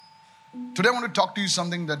Today I want to talk to you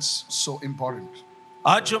something that's so important.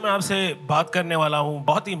 आज जो मैं आपसे बात करने वाला हूँ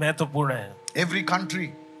बहुत ही महत्वपूर्ण है. Every country,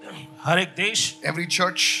 हर एक देश, every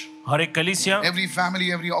church, हर एक कलीसिया, every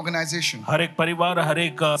family, every organization हर एक परिवार, हर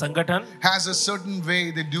एक संगठन has a certain way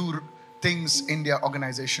they do things in their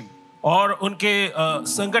organization. और उनके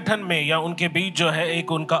संगठन में या उनके बीच जो है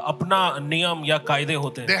एक उनका अपना नियम या कायदे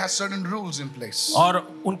होते They हैं have certain rules in place और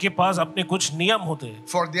उनके पास अपने कुछ नियम होते हैं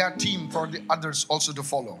for their team, for the others also to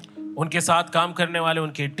follow. उनके साथ काम करने वाले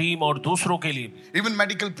उनके टीम और दूसरों के लिए भी. Even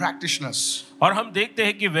medical practitioners, और हम देखते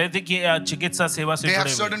हैं कि वैदिक या चिकित्सा सेवा से they have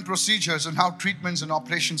जुड़े हुए certain procedures on how treatments and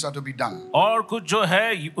operations are to be done. और कुछ जो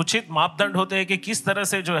है उचित मापदंड होते हैं कि किस तरह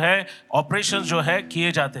से जो है ऑपरेशन जो है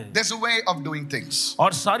किए जाते हैं There's a way of doing things.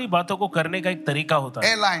 और सारी बातों को करने का एक तरीका होता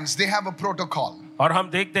है. Airlines, they have a protocol. और हम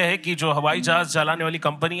देखते हैं कि जो हवाई जहाज चलाने वाली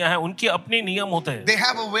कंपनियां हैं उनके अपने नियम होते हैं They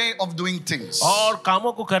have a way of doing things. और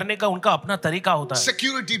कामों को करने का उनका अपना तरीका होता है.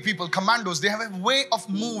 Security people, commandos, they have a way of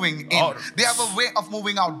moving in. Or- They have a way of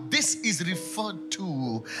moving out. This is referred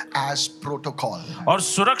to as protocol. और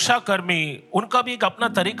सुरक्षा कर्मी उनका भी एक अपना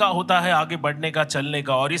तरीका होता है आगे बढ़ने का, चलने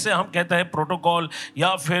का, और इसे हम कहते हैं प्रोटोकॉल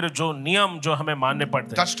या फिर जो नियम जो हमें मानने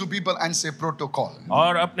पड़ते हैं. Touch two people and say protocol.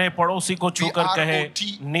 और अपने पड़ोसी को छूकर कहे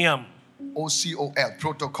नियम. OCOL,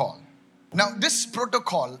 protocol. Now, this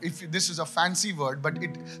protocol, if this is a fancy word, but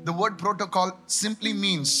the word protocol simply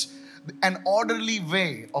means an orderly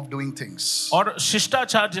way of doing things. और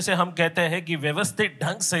शिष्टाचार जिसे हम कहते हैं कि व्यवस्थित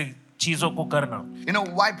ढंग से चीजों को करना. You know,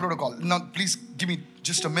 why protocol? Now, please give me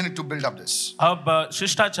just a minute to build up this. अब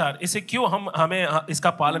शिष्टाचार इसे क्यों हमें इसका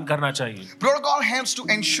पालन करना चाहिए. Protocol helps to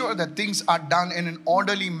ensure that things are done in an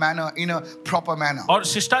orderly manner, in a proper manner. और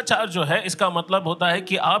शिष्टाचार जो है इसका मतलब होता है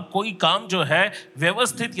कि आप कोई काम जो है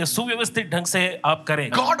व्यवस्थित या सुव्यवस्थित ढंग से आप करें.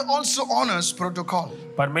 God also honors protocol.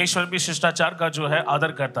 परमेश्वर भी शिष्टाचार का जो है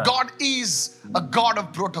आदर करता है. God is a God of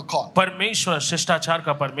protocol. परमेश्वर शिष्टाचार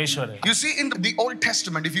का परमेश्वर है. You see, in the Old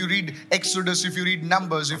Testament, if you read Exodus, if you read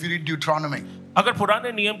Numbers, if you read Deuteronomy, अगर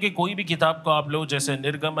पुराने नियम की कोई भी किताब को आप लो, जैसे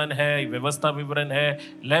निर्गमन है, व्यवस्था विवरण है,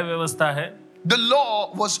 लय व्यवस्था है, the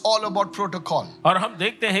law was all about protocol. और हम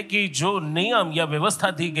देखते हैं कि जो नियम या व्यवस्था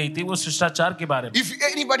दी गई थी वो शिष्टाचार के बारे में. If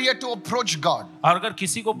anybody had to approach God, और अगर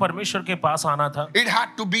किसी को परमेश्वर के पास आना था it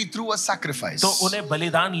had to be through a sacrifice. तो उन्हें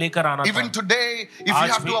बलिदान लेकर आना Even था. today, if you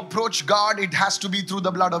आज have भी- to approach God, it has to be through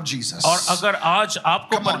the blood of Jesus. और अगर आज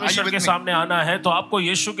आपको Come on, are you परमेश्वर with के me? सामने आना है तो आपको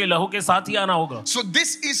यीशु के लहू के साथ ही आना होगा. So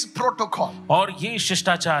this is protocol. और ये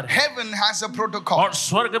शिष्टाचार है. Heaven has a protocol. और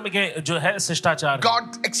स्वर्ग में के जो है शिष्टाचार है.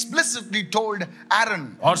 God explicitly told Aaron.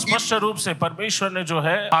 और स्पष्ट रूप से परमेश्वर ने जो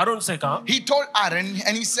है आरोन से कहा, He told Aaron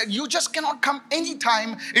and he said, you just cannot come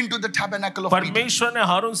anytime into the tabernacle of meeting. परमेश्वर ने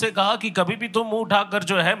हारून से कहा कि कभी भी तुम मुंह उठाकर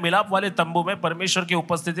जो है मिलाप वाले तंबू में परमेश्वर की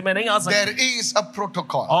उपस्थिति में नहीं आ सकते. There is a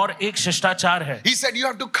protocol. और एक शिष्टाचार है. He said, you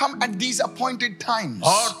have to come at these appointed times.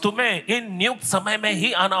 और तुम्हें इन नियुक्त समय में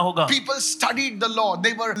ही आना होगा. People studied the law.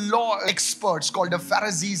 They were law experts called the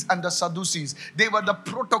Pharisees and the Sadducees. They were the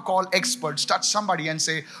protocol experts. Touch somebody and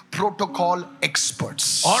say, protocol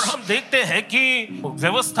experts. और हम देखते हैं कि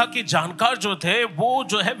व्यवस्था के जानकार जो थे वो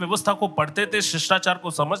जो है व्यवस्था को पढ़ते थे, शिष्टाचार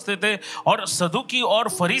को समझते थे, और सदुकी और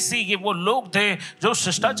फरीसी ये वो लोग थे जो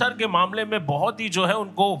शिष्टाचार के मामले में बहुत ही जो है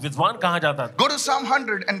उनको विद्वान कहा जाता था. Go to Psalm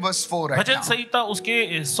 100 and verse 4 right bhajan now. संहिता उसके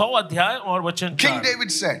 100 अध्याय और वचन King 4.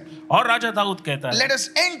 David said, और राजा दाऊद कहता है, let us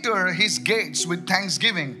enter his gates with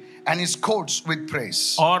thanksgiving and his courts with praise.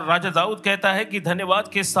 और राजा दाऊद कहता है कि धन्यवाद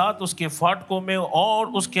के साथ उसके फाटकों में और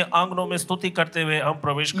उसके आंगनों में स्तुति करते हुए हम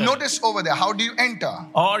प्रवेश करें. Notice over there, how do you enter?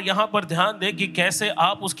 और यहाँ पर ध्यान दें कि कैसे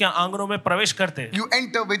आप उसके आंगनों में प्रवेश करते हैं. You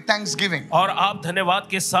enter with thanksgiving. और आप धन्यवाद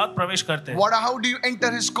के साथ प्रवेश करते हैं. How do you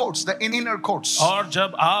enter his courts, the inner courts? और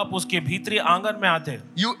जब आप उसके भीतरी आंगन में आते हैं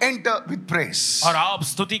You enter with praise. और आप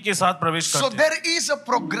स्तुति के साथ प्रवेश So करते हैं. there is a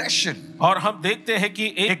progression. और हम देखते हैं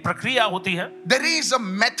कि एक प्रक्रिया होती है There is a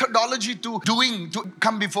methodology to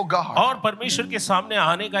come before God. और परमेश्वर के सामने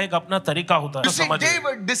आने का एक अपना तरीका होता है. You see, समझ रहे हैं?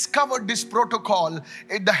 David discovered this protocol,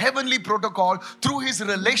 the heavenly protocol, through his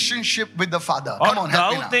relationship with the Father. और Come on,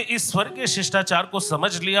 help me Dawood now. ने इस स्वर्गीय शिष्टाचार को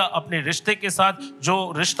समझ लिया अपने रिश्ते के साथ, जो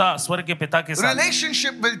रिश्ता स्वर्ग के पिता के साथ.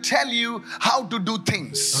 Relationship will tell you how to do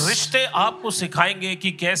things. रिश्ते आपको सिखाएंगे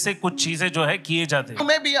कि कैसे कुछ चीजें जो है किए जाते You हैं.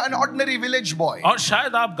 may be an ordinary village boy. और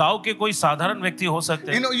शायद आप गांव के कोई साधारण व्यक्ति हो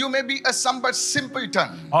सकते You हैं know, you may be a somewhat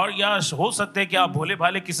simpleton. और या हो सकते हैं कि आप भोले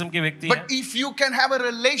भाले किस्म के व्यक्ति हैं, But if you can have a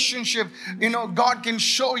relationship, God can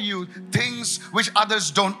show you things which others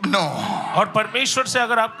don't know. और परमेश्वर से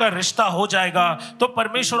अगर आपका रिश्ता हो जाएगा तो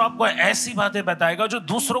परमेश्वर आपको ऐसी बातें बताएगा जो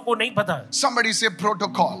दूसरों को नहीं पता है। Somebody say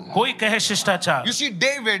protocol. कोई कहे शिष्टाचार। You see,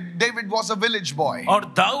 David was a village boy. और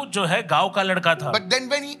दाऊद जो है गांव का लड़का था, But then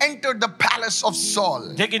when he entered the palace of Saul,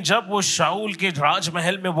 लेकिन जब वो शाऊल के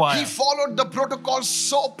राजमहल में वो he आया, followed the protocol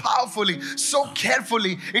so powerfully, so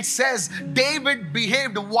carefully. It says David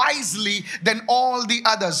behaved wisely than all the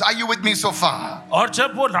others. Are you with me so far? और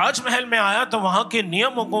जब वो राजमहल में आया तो वहां के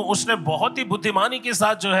नियमों को उसने बहुत ही बुद्धिमानी के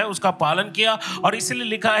साथ जो है उसका पालन किया, और इसीलिए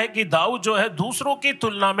लिखा है कि दाऊद जो है दूसरों की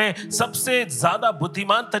तुलना में सबसे ज्यादा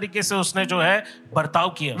बुद्धिमान तरीके से उसने जो है बर्ताव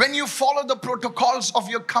किया। When you follow the protocols of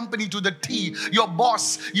your company to the T, your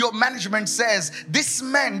boss, your management says, this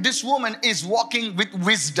man, this woman is walking with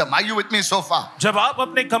wisdom. Are you with me so far? जब आप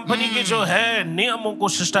अपने कंपनी के जो है नियमों को,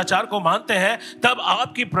 शिष्टाचार को मानते हैं, तब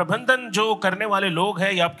आपकी प्रबंधन जो करने वाले लोग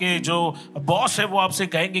हैं या आपके जो बॉस है वो आपसे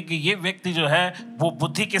कहेंगे कि ये व्यक्ति जो है वो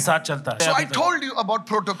बुद्धि के साथ चलता है। So I told you about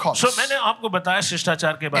protocols. So मैंने आपको बताया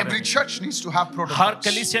शिष्टाचार के बारे Every में। church needs to have her protocols.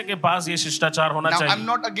 कलीसिया के पास ये शिष्टाचार होना Now चाहिए। I'm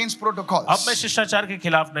not against अब protocols. मैं शिष्टाचार के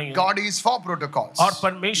खिलाफ नहीं हूँ, God is for protocols. और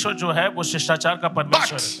परमेश्वर जो है वो शिष्टाचार का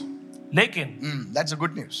परमेश्वर है, लेकिन That's a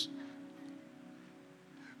good news.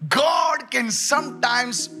 God can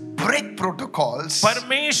sometimes break protocols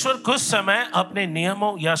परमेश्वर कुछ समय अपने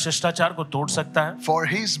नियमों या शिष्टाचार को तोड़ सकता है for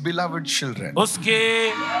his beloved children. उसके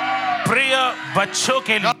प्रिय बच्चों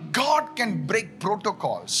के लिए। God can break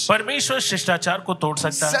protocols, परमेश्वर शिष्टाचार को तोड़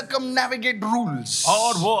सकता है circumnavigate rules,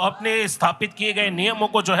 और वो अपने स्थापित किए गए नियमों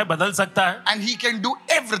को जो है बदल सकता है, and he can do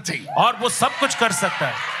everything और वो सब कुछ कर सकता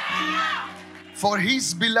है for his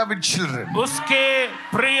beloved children. उसके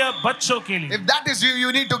प्रिय बच्चों के लिए। If that is you,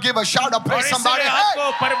 you need to give a shout or और praise somebody. इसलिए Hey!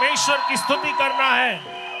 आपको परमेश्वर की स्तुति करना है।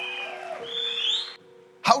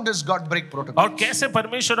 How does God break और protocols? कैसे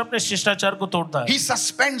परमेश्वर अपने शिष्टाचार को तोड़ता है? He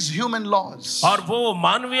suspends human laws. और वो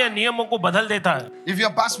मानवीय नियमों को बदल देता है। If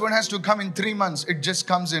your passport has to come in 3 months, it just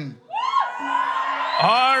comes in.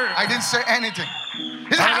 और I didn't say anything.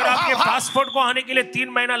 He said, अगर आपके how? पासपोर्ट को आने के लिए 3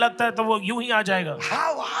 महीना लगता है तो वो यूं ही आ जाएगा।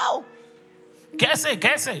 How? कैसे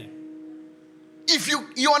कैसे? If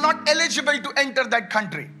you are not eligible to enter that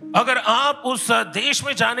country. अगर आप उस देश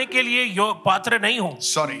में जाने के लिए पात्र नहीं हो,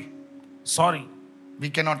 Sorry, sorry, we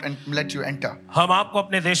cannot let you enter. हम आपको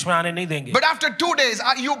अपने देश में आने नहीं देंगे। But after 2 days,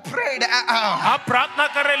 you prayed. आप प्रार्थना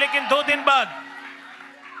कर रहे हैं, लेकिन 2 दिन बाद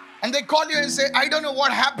And they call you and say, I don't know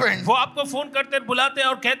what happened. वो आपको फोन करते बुलाते हैं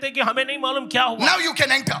और कहते हैं कि हमें नहीं मालूम क्या हुआ। Now you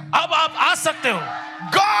can enter. अब आप आ सकते हो।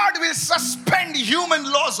 God will suspend human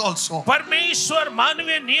laws also. परमेश्वर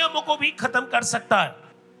मानवीय नियमों को भी खत्म कर सकता है।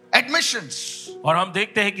 Admissions. और हम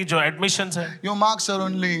देखते हैं कि जो एडमिशंस है, Your marks are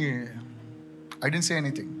only. I didn't say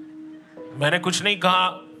anything. मैंने कुछ नहीं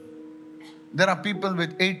कहा, There are people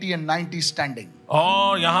with 80 and 90 standing.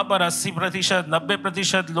 और यहाँ पर 80%,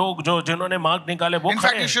 90% लोग जो जिन्होंने मार्क निकाले वो In खड़े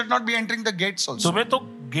fact, you हैं। should not be entering the gates also. तुम्हें तो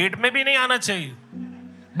गेट में भी नहीं आना चाहिए,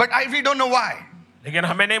 But we don't know why. लेकिन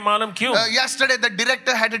हमें नहीं मालूम क्यों। Yesterday, the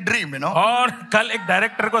director had a dream, और कल एक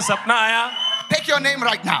डायरेक्टर को सपना आया, Take your name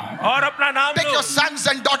right now. और अपना नाम Take low, your son's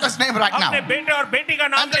and daughter's name right now. अपने बेटे और बेटी का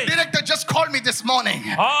नाम And the ले। director just called me this morning.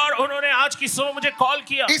 और उन्होंने आज की सुबह मुझे कॉल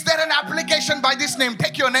किया, Is there an application by this name?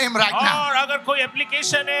 Take your name right now. और अगर कोई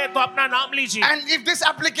एप्लीकेशन है तो अपना नाम लीजिए, And if this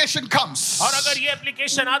application comes, और अगर ये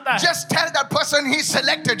एप्लीकेशन आता है just tell that person he's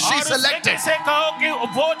selected, और she's उस selected. व्यक्ति से कहो कि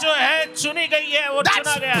वो जो है चुनी गई है, वो चुना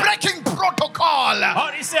That's गया है। breaking protocol.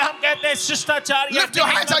 और इसे हम कहते हैं शिष्टाचार। या Lift your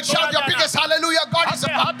hands and shout your biggest hallelujah. God is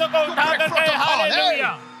अपने about हाथों को to उठा break कर कहे protocol. Hey.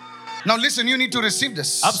 Hallelujah. Now listen, you need to receive this.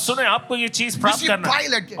 अब सुने, आपको ये चीज You प्राप्त see, करना है।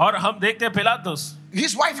 Pilate- और हम देखते हैं पिलातुस,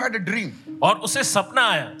 His wife had a dream. और उसे सपना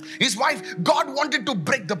आया, His wife, God wanted to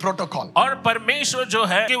break the protocol. और परमेश्वर जो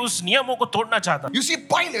है कि उस नियमों को तोड़ना चाहता। You see,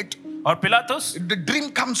 Pilate, और पिलातुस, the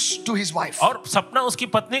dream comes to his wife. और सपना उसकी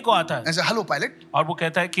पत्नी को आता है, And say, hello, Pilate. और वो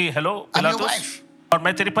कहता है कि हेलो I'm your पिलातुस, wife. और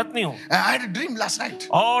मैं तेरी पत्नी हूँ, I had a dream last night.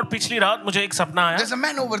 और पिछली रात मुझे एक सपना आया, There's a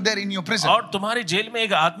man over there in your prison. और तुम्हारी जेल में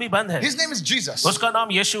एक आदमी बंद है, His name is Jesus. उसका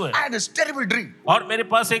नाम यीशु है, I had a terrible dream. और मेरे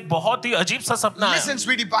पास एक बहुत ही अजीब सा सपना है। Listen,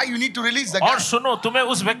 sweetie pie, you need to release the और guy. सुनो, तुम्हें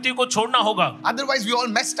उस व्यक्ति को छोड़ना होगा, Otherwise, we all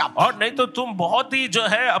messed up. और नहीं तो तुम बहुत ही जो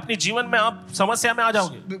है अपनी जीवन में आप समस्या में आ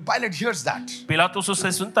जाओगे। Pilate hears that. पिलातुस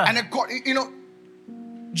उससे सुनता And है,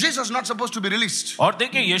 Jesus is not supposed to be released. और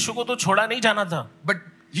देखिए यीशु को तो छोड़ा नहीं जाना था, But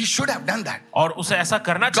He should have done that. और उसे ऐसा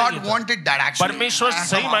करना चाहिए God था। wanted that actually. परमेश्वर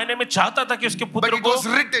सही मायने में चाहता था कि उसके But पुत्र it को was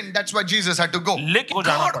written, that's why Jesus had to go. लेके वो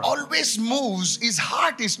जाना God पड़ा। always moves, his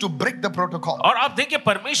heart is to break the protocol. और आप देखिए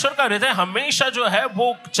परमेश्वर का हृदय हमेशा जो है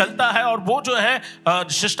वो चलता है और वो जो है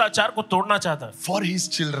शिष्टाचार को तोड़ना चाहता है For his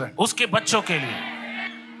children. उसके बच्चों के लिए।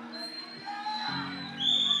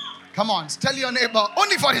 Come on, tell your neighbor,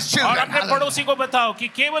 only for his और children. अपने Hallelujah. पड़ोसी को बताओ कि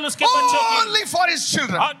केवल उसके बच्चों के लिए, Only for his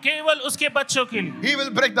children. और केवल उसके बच्चों के लिए, He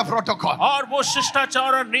will break the protocol. और वो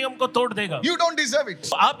शिष्टाचार और नियम को तोड़ देगा। You don't deserve it.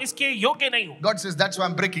 आप इसके योग्य नहीं हो। God says, that's why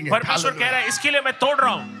I'm breaking it. परमेश्वर कह रहा Hallelujah. है इसके लिए मैं तोड़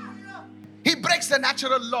रहा हूँ। He breaks the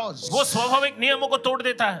natural laws. वो स्वाभाविक नियमों को तोड़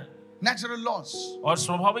देता है Natural laws. और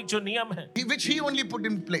स्वाभाविक जो नियम है Which he only put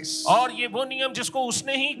in place. और ये वो नियम जिसको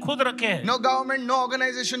उसने ही खुद रखे हैं। No government, no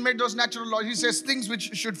organization made those natural laws. He says things which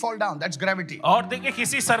should fall down. That's gravity. और देखिए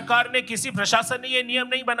किसी सरकार ने किसी प्रशासन ने ये नियम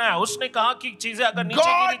नहीं बनाया। उसने कहा कि चीजें अगर नीचे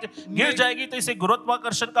God गिर made- जाएगी तो इसे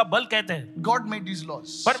गुरुत्वाकर्षण का बल कहते हैं। God made these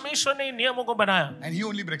laws. परमेश्वर ने इन नियमों को बनाया And he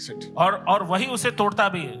only breaks it. और वही उसे तोड़ता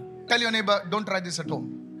भी है। Tell your neighbor, don't try this at home.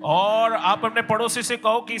 और आप अपने पड़ोसी से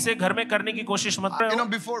कहो कि इसे घर में करने की कोशिश मत You करो। know,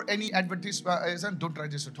 before any advertisement, don't try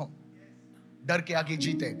this at home. डर के आगे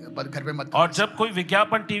जीते, पर घर पे मत करो. और जब कोई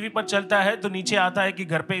विज्ञापन टीवी पर चलता है तो नीचे आता है कि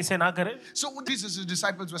घर पे इसे ना करें। So Jesus'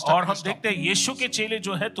 disciples were और stuck in हम a storm. देखते हैं यीशु के चेले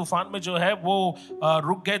जो है तूफान में जो है वो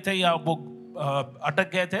रुक गए थे या वो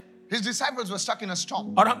अटक गए थे। His disciples were stuck in a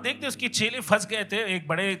storm. और हम देखते हैं उसके चेले फंस गए थे एक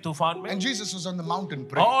बड़े तूफान में। And Jesus was on the mountain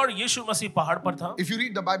praying. और यीशु मसीह पहाड़ पर था। If you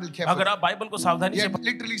read the Bible carefully, अगर आप बाइबल को सावधानी he से had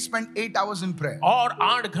literally spent 8 hours in prayer. और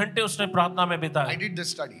 8 घंटे उसने प्रार्थना में I बिताए did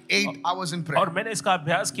this study. 8 hours in prayer. और मैंने इसका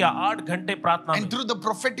अभ्यास किया 8 घंटे प्रार्थना And में through the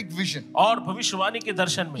prophetic vision, और भविष्यवाणी के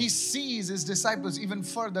दर्शन में he sees his disciples even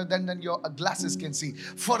further than your glasses can see,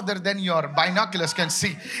 further than your binoculars can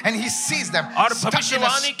see. And he sees them और stuck in a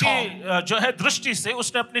भविष्यवाणी storm. की जो है दृष्टि से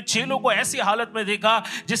उसने अपने चेलों को ऐसी हालत में देखा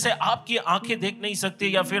जिसे आपकी आंखें देख नहीं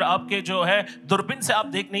सकती या फिर आपके जो है दूरबीन से आप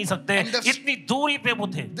देख नहीं सकते। And the- इतनी दूरी पे वो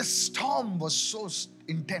थे The storm was so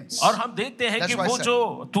intense. और हम देखते हैं That's कि why I वो said-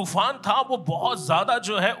 जो तूफान था वो बहुत ज्यादा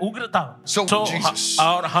जो है उग्र था। So Jesus-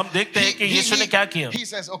 और हम देखते हैं कि यीशु ने क्या किया। he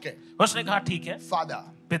says, okay, उसने कहा ठीक है Father,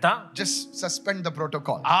 पिता just suspend the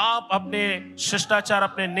protocol. आप अपने शिष्टाचार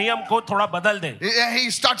अपने नियम को थोड़ा बदल दें। He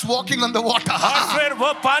starts walking on the water. और फिर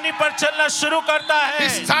वो पानी पर चलना शुरू करता He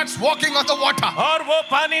है starts walking on the water. और वो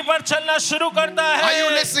पानी पर चलना शुरू करता Are you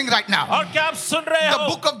है। listening right now? और क्या आप सुन रहे The हो?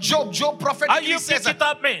 book of Job prophetically अय्यूब की says that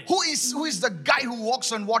किताब में who is the guy who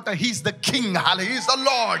walks on water? He's the king. Hallelujah. He's the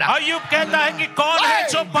Lord. अय्यूब कहता है कि कौन है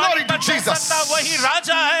जो Hey, पानी glory to पर चल Jesus. सकता, वही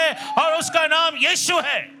राजा है और उसका नाम यीशु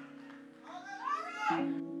है।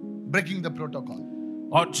 Breaking the protocol.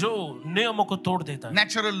 और जो नियमों को तोड़ देता है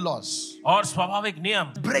Natural laws. और स्वाभाविक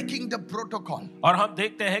नियम Breaking the protocol और हम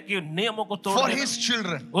देखते हैं कि नियमों को तोड़ for देना his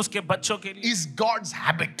children उसके बच्चों के लिए is God's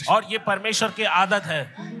habit. और ये परमेश्वर की आदत है।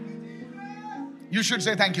 You should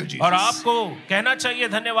say thank you, Jesus. और आपको कहना चाहिए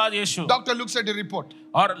धन्यवाद यीशु। Doctor looks at your report.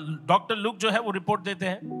 और डॉक्टर लुक जो है वो रिपोर्ट देते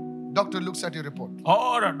हैं Doctor looks at your report.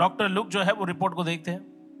 और डॉक्टर लुक जो है वो रिपोर्ट को देखते हैं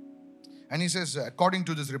And he says, according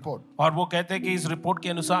to this report, और वो कहते हैं कि इस रिपोर्ट के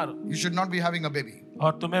अनुसार you should not be having a baby.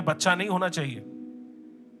 और तुम्हें बच्चा नहीं होना चाहिए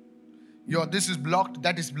This is blocked,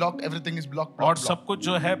 that is blocked, everything is blocked. और blocked, सब कुछ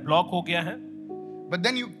जो है ब्लॉक हो गया है। blocked. But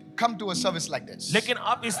then you come to a service like this. लेकिन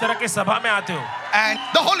आप इस तरह के सभा में आते हो And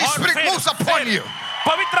the Holy और Spirit moves upon you.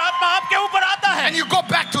 पवित्र आत्मा आपके ऊपर आता है And you go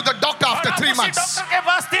back to the doctor और after आप 3 उसी months. डॉक्टर के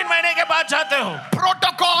पास 3 महीने के बाद जाते हो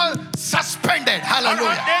Protocol suspended. और हम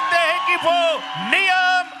Hallelujah. देखते हैं कि वो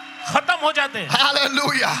नियम खत्म हो जाते हैं।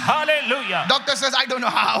 Hallelujah. Hallelujah. Doctor says, I don't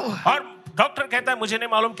know how, और डॉक्टर कहता है मुझे नहीं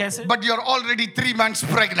मालूम कैसे, but you're already 3 months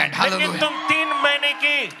pregnant. लेकिन Hallelujah. तुम 3 महीने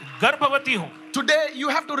की गर्भवती हो Today you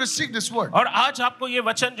have to receive this word. और आज आपको ये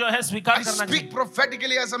वचन जो है स्वीकार I करना speak चाहिए।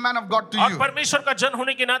 prophetically as a man of God to और you. परमेश्वर का जन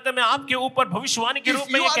होने के नाते मैं आपके ऊपर भविष्यवाणी के रूप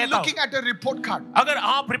If में you ये are कहता looking हूँ, at a report card, अगर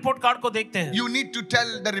आप रिपोर्ट कार्ड को देखते हैं you need to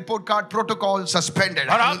tell the report card protocol suspended.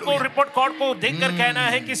 और आपको Hallelujah. रिपोर्ट कार्ड को देखकर कहना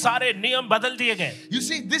है कि सारे नियम बदल दिए गए। You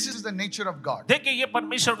see, this is the nature of God. देखिए ये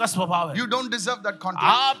परमेश्वर का स्वभाव है। You don't deserve that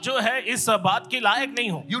contract. आप जो है इस बात के लायक नहीं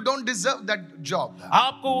हो, You don't deserve that job.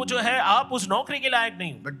 आपको जो है आप उस नौकरी के लायक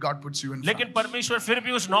नहीं हो, But God puts you in लेकिन front. परमेश्वर फिर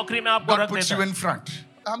भी उस नौकरी में आपको God रख puts देता you है। in front.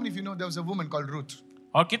 How many of you know there was a woman called Ruth?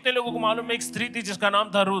 और कितने लोगों को मालूम है एक स्त्री थी जिसका नाम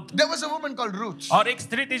था Ruth There was a woman called Ruth. और एक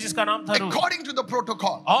स्त्री थी जिसका नाम था Ruth According to the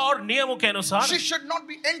protocol, और नियमों के अनुसार she should not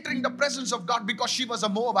be entering the presence of God because she was a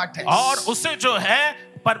Moabitess. और उसे जो है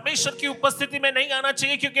परमेश्वर की उपस्थिति में नहीं आना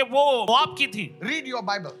चाहिए क्योंकि वो मोआब की थी। Read your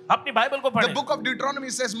Bible. अपनी बाइबल को The पढ़ें book of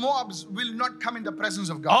Deuteronomy says Moabs will not come in the presence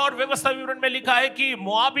of God. और व्यवस्था विवरण में लिखा है कि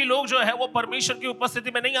मोआबी लोग जो है वो परमेश्वर की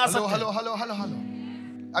उपस्थिति में नहीं आ Hello, सकते। hello, hello, hello, hello.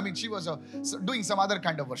 I mean, she was doing some other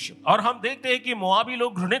kind of worship. और हम देखते हैं कि मोआबी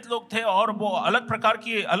लोग घृणित लोग थे और वो अलग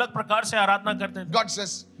प्रकार से आराधना करते थे। God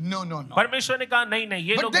says, no, no, no. परमेश्वर ने कहा नहीं नहीं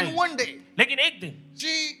ये But लोग then नहीं। one day, लेकिन एक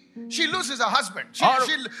दिन she loses her husband. और-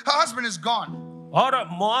 Her husband is gone. और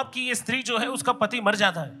मोआब की ये स्त्री जो है उसका पति मर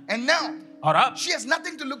जाता है And now, और अब she has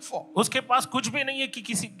nothing to look for. उसके पास कुछ भी नहीं है कि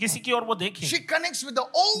किसी की ओर वो देखे। She connects with the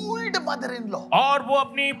old mother-in-law. और वो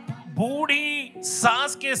अपनी बूढ़ी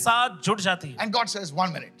सास के साथ जुड़ जाती है। And God says,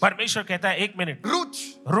 1 minute. परमेश्वर कहता है एक minute Ruth,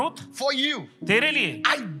 Ruth for you, तेरे लिए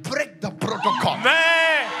I break the protocol.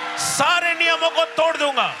 मैं सारे नियमों को तोड़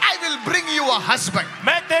दूंगा। I will bring you a husband.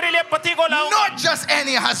 मैं तेरे लिए पति को लाऊंगा Not just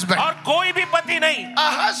any husband. और कोई भी पति नहीं, A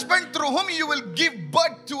husband through whom you will give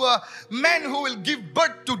birth to a man who will give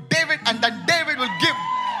birth to David, and then David will give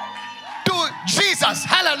to Jesus.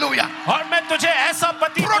 Hallelujah. और मैं तुझे ऐसा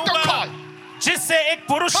पति दूंगा Protocol. जिससे एक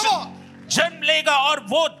पुरुष Come on. जन्म लेगा और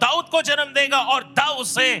वो दाऊद को जन्म देगा और दाऊद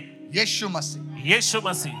से Yeshu Masih. Yeshu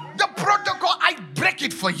Masih. The protocol, I break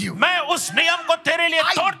it for you. मैं उस नियम को तेरे लिए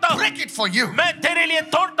तोड़ता I हूँ, break it for you. मैं तेरे लिए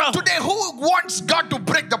तोड़ता हूँ। Today, who wants God to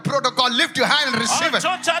break the protocol? Lift your hand and receive और it.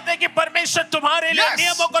 जो चाहते हैं कि परमेश्वर तुम्हारे लिए Yes.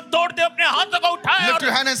 नियमों को तोड़ दे, अपने हाथों को उठाए Lift और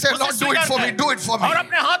your hand and say, उसे Lord, do it स्वीकार for me, करें। do it for me. और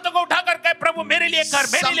अपने हाथों को उठाकर कहे प्रभु मेरे लिए कर,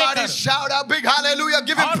 मेरे लिए Somebody कर। shout a big hallelujah.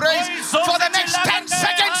 Give him और praise कोई जोर for से the next चिल्ला 10 कर कहे,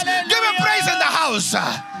 seconds. Give him Hallelujah. praise in the house.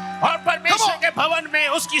 और परमेश्वर के भवन में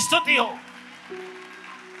उसकी स्तुति हो।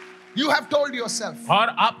 You have told yourself,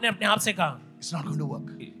 और आपने अपने आप से कहा it's not going to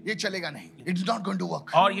work. ये चलेगा नहीं. It's not going to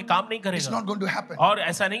work. और ये काम नहीं It's करेगा not going to happen. और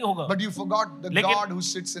ऐसा नहीं होगा। But you forgot the लेकिन- God who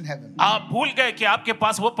sits in heaven. आप भूल गए कि आपके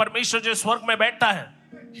पास वो परमेश्वर जो स्वर्ग में बैठता है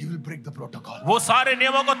He will break the protocol. वो सारे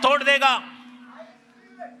नियमों को तोड़ देगा।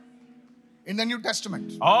 In the New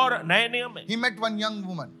Testament, और नए नियम में he met one young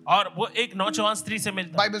woman. और वो एक नौजवान स्त्री से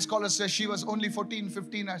मिलता है Bible scholars say she was only 14,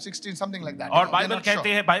 15, or 16, something like that. और They're बाइबल not कहते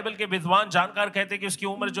sure. हैं, बाइबल के विद्वान जानकार कहते हैं कि उसकी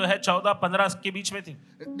उम्र जो है 14-15 के बीच में थी।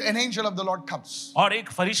 An angel of the Lord comes और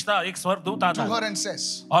एक फरिश्ता, एक स्वर्गदूत आता to her है and says,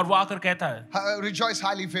 और वो आकर कहता है Rejoice,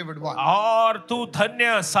 highly favored one. और तू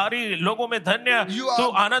धन्य, सारी लोगों में धन्य, You तू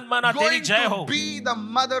are आनंद माना, तेरी going जय हो। to be the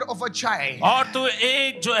mother of a child. और तू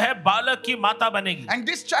एक जो है बालक की माता बनेगी And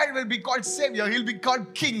this child will be called Savior. He'll be called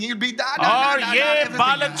King. He'll be that. और ये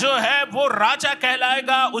बालक जो है वो राजा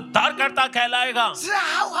कहलाएगा, उद्धारकर्ता कहलाएगा।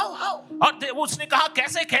 How? और उसने कहा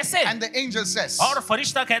कैसे कैसे? And the angel says, और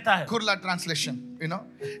फरिश्ता कहता है Kurla translation,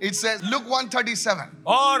 it says, Luke 137.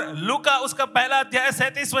 और लूका उसका पहला अध्याय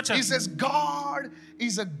 37 वचन। He says, God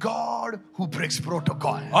is a God who breaks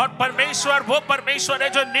protocol. और परमेश्वर वो परमेश्वर है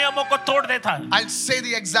जो नियमों को तोड़ देता है। I'll say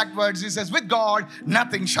the exact words. He says, with God,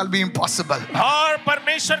 nothing shall be impossible. और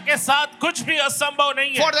परमेश्वर के साथ कुछ भी असंभव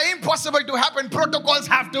नहीं For है। the impossible to happen, protocols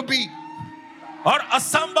have to be. और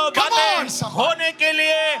असंभव Come on, बातें someone. होने के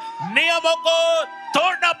लिए नियमों को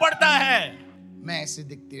तोड़ना पड़ता है। मैं ऐसे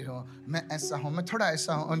दिखती हूँ, मैं ऐसा हूँ, मैं थोड़ा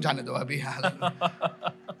ऐसा हूँ, जाने दो अभी हाल।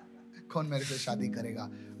 कौन मेरे से शादी करेगा?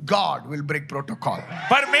 God will break protocol.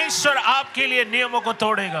 परमेश्वर आपके लिए नियमों को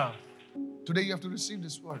तोड़ेगा। Today you have to receive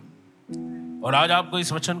this word. और आज आपको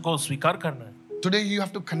इस वचन को स्वीकार करना है। Today you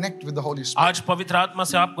have to connect with the Holy Spirit. आज पवित्र आत्मा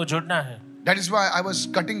से आपको जुड़ना है। That is why I was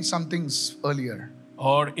cutting some things earlier.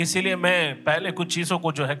 और इसीलिए मैं पहले कुछ चीजों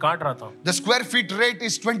को जो है काट रहा था। The square feet rate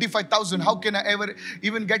is 25,000. How can I ever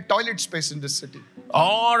even get toilet space in this city?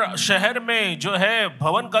 और शहर में जो है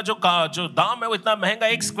भवन का जो दाम है वो इतना महंगा,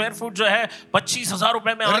 एक स्क्वायर फुट जो है 25,000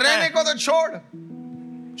 रुपए में आता रहने है। को तो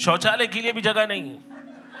छोड़. शौचालय के लिए भी जगह नहीं है।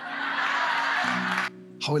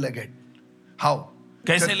 How will I get? How?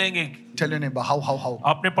 कैसे लेंगे? Tell your neighbor, how?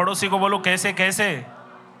 अपने पड़ोसी को बोलो कैसे कैसे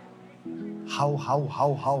How?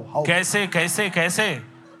 कैसे।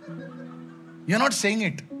 You're not saying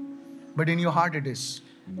it, but in your heart it is.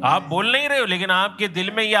 आप बोल नहीं रहे हो लेकिन आपके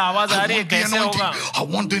दिल में ये आवाज आ रही है कैसे होगा। I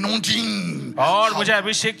want the anointing. और मुझे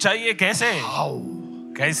अभिषेक चाहिए कैसे How?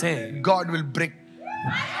 कैसे। God will break.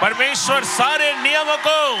 परमेश्वर सारे नियमों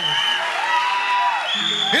को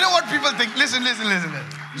You know what people think? Listen.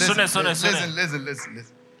 सुने।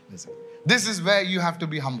 Listen. This is where you have to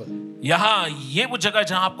be humble. यहाँ ये वो जगह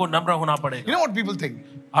जहाँ आपको नम्र होना पड़ेगा। You know what people think?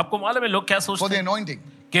 आपको मालूम है लोग क्या For सोचते the हैं? anointing,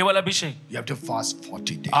 केवल अभिषेक you have to fast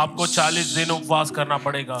 40 days. आपको 40 दिन उपवास करना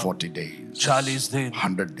पड़ेगा। 40 days. 40 दिन,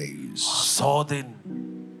 100 days. 100 दिन।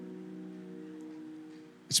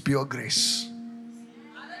 It's pure grace.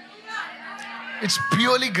 It's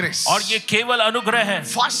purely grace. और ये केवल अनुग्रह है।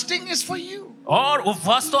 Fasting is for you. और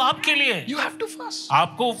उपवास तो आपके लिए। You have to fast.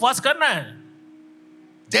 आपको उपवास करना है।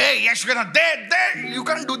 There. You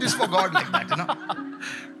can't do this for God like that,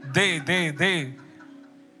 दे।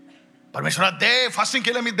 परमेश्वरा दे, फास्टिंग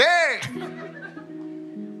केलं मी दे.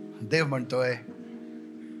 देव म्हणतोय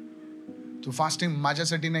तू फास्टिंग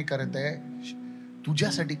माझ्यासाठी नाही करत आहे,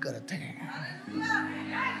 तुझ्यासाठी करत आहे.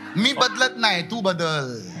 मी बदलत नाही, तू बदल.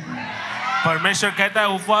 परमेश्वर कहता है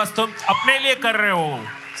उपवास तुम अपने लिए कर रहे हो,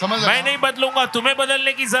 समझ मैं रहे नहीं बदलूंगा, तुम्हें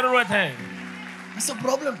बदलने की जरूरत है. That's the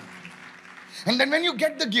problem. And then when you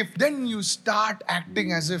get the gift, then you start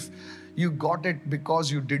acting as if you got it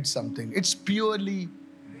because you did something. It's purely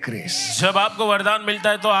grace. जब आपको वरदान मिलता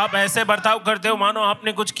है तो आप ऐसे बर्ताव करते हो मानो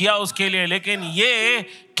आपने कुछ किया उसके लिए, लेकिन ये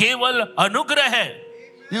केवल अनुग्रह है.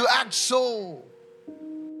 You act so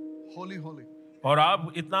holy, holy. और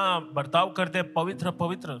आप इतना बर्ताव करते हैं पवित्र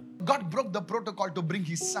पवित्र. God broke the protocol to bring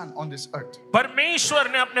his son on this earth.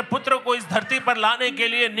 परमेश्वर ने अपने पुत्र को इस धरती पर लाने के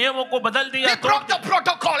लिए नियमों को बदल दिया. He broke the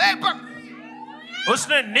protocol. Hey,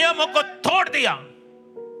 उसने नियमों को तोड़ दिया.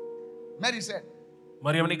 Mary said,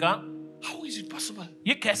 मरियम ने कहा, how is it possible?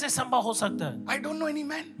 ये कैसे संभव हो सकता है? I don't know any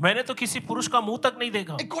man. मैंने तो किसी पुरुष का मुंह तक नहीं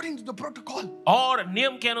देखा. According to the protocol. और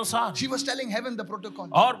नियम के अनुसार. She was telling heaven the protocol.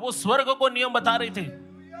 और वो स्वर्ग को नियम बता रही थी.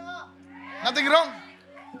 Nothing wrong.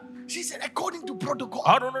 She said according to protocol.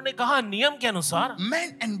 और उन्होंने कहा नियम के अनुसार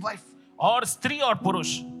Man and wife और स्त्री और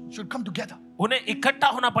पुरुष should come together. उन्हें इकट्ठा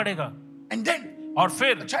होना पड़ेगा. And then और a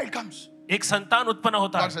फिर child comes. एक संतान उत्पन्न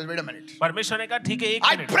होता God है. says, wait a minute. परमेश्वर ने कहा ठीक है एक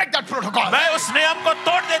I minute, break that protocol. मैं उस नियम को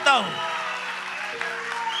तोड़ देता हूं.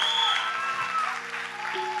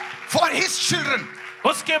 For his children,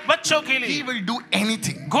 उसके बच्चों के he लिए will do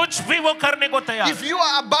anything. कुछ भी वो करने को तैयार. If you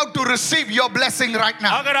are about to receive your blessing right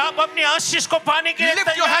now, अगर आप अपनी आशीष को पाने के लिए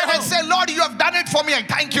lift your hand तैयार and हो, say, Lord, you have done it for me. I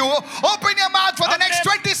thank you. Open your mouth for the next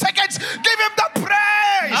 20 seconds. Give him the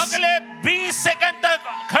praise. अगले 20 सेकंड तक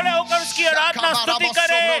खड़े होकर उसकी आराधना स्तुति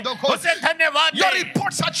करें, उसे धन्यवाद Your दें.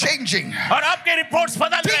 reports are changing. और आपके रिपोर्ट्स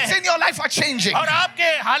बदल रहे Things हैं in your life are changing. और आपके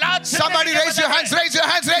हालात Somebody raise your hands, raise your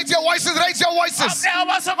hands, raise your voices, raise your voices. अपने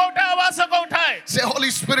आवाज़ों को उठाए, आवाज़ों को उठाए. Say,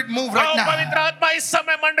 Holy Spirit, move right आओ now. पवित्र आत्मा इस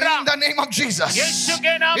समय मंडरा. In the name of Jesus. यीशु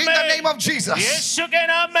के नाम In में. the name of Jesus. यीशु के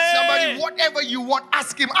नाम Somebody, में. whatever you want,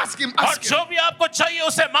 ask him, ask him, और ask him. जो भी आपको चाहिए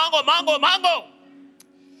उसे मांगो मांगो मांगो.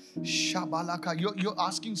 Shabalaka, you're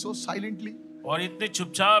asking so silently. और इतने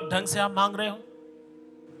चुपचाप ढंग से आप मांग रहे हो.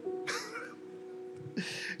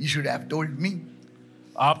 You should have told me.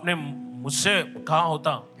 आपने मुझसे कहा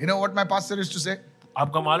होता. You know what my pastor used to say?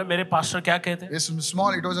 आपको मालूम मेरे पास्टर क्या कहते? It's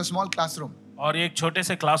small, it was a small classroom. और एक छोटे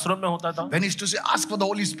से क्लासरूम में होता था. When he used to say, ask for the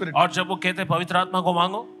Holy Spirit, और जब वो कहते पवित्र आत्मा को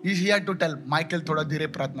मांगो, he had to tell Michael, थोड़ा धीरे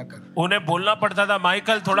प्रार्थना कर. उन्हें बोलना पड़ता था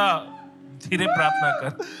माइकल थोड़ा धीरे प्रार्थना कर.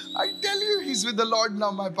 I tell you, he's with the Lord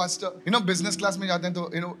now, my pastor. You know, business class में जाते हैं तो,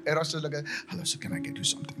 you know, Erastus लगा, hello sir, can I get you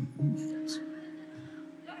something?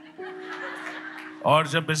 और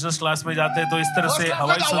जब बिजनेस क्लास में जाते हैं तो इस तरह से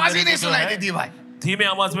हवाई आवाज ही नहीं सुंदरी जो सुनाई है देती भाई. धीमे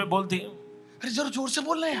आवाज में बोलती है. अरे जरा जोर से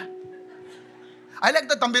बोलना यार. I like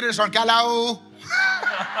the Tambir restaurant. क्या लाऊं?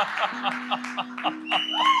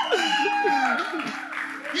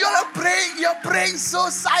 You're praying so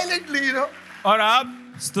silently, you know. और आप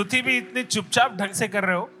स्तुति भी इतनी चुपचाप ढंग से कर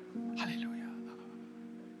रहे हो. Hallelujah.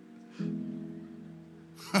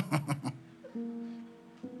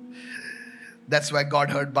 That's why God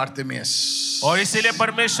heard Bartimaeus. और इसीलिए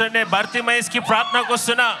परमेश्वर ने बारतिमेउस की प्रार्थना को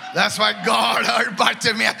सुना. That's why God heard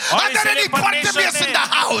Bartimaeus. और Are there any इसीलिए परमेश्वर Bartimaeus in the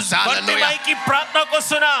house? ने Hallelujah. बारतिमेउस की प्रार्थना को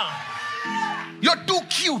सुना. You're too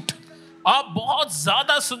cute. आप बहुत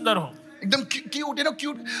ज्यादा सुंदर हो. एकदम cute, you know,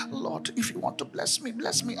 cute. Lord, if you want to bless me.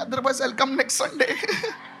 Otherwise, I'll come next Sunday.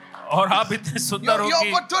 और आप इतने सुंदर हो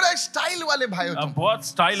कि You're थोड़ा स्टाइल वाले भाई हो आप तुम. बहुत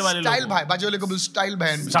स्टाइल वाले स्टाइल लोग. भाई, बाजू वाले को बोल स्टाइल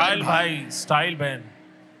बहन. स्टाइल भाई, स्टाइल बहन.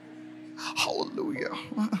 Hallelujah.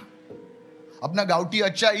 अपना गाउटी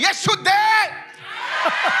अच्छा है. ये शुद्ध है.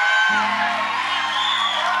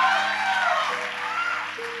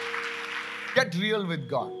 Get real with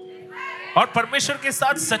God. और परमेश्वर के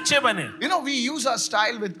साथ सच्चे बने. You know, we use our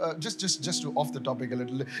style with just to off the topic a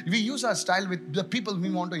little. We use our style with the people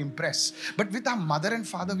we want to impress, but with our mother and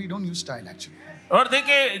father, we don't use style actually. और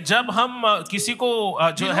देखिए जब हम किसी को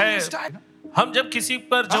जो We don't है use style. हम जब किसी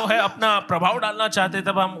पर जो है अपना प्रभाव डालना चाहते हैं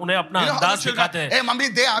तब हम उन्हें अपना You know, अंदाज other children, दिखाते हैं. "Hey, मम्मी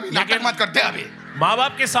दे अभी नाटक मत करते अभी." माँ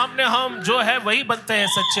बाप के सामने हम जो है वही बनते हैं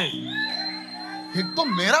सच्चे. एक तो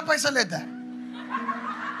मेरा पैसा लेता है.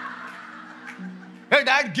 Hey,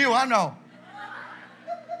 Dad, give her now.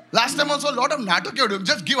 Last time also a lot of natak you're doing.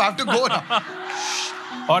 Just give. I have to go now.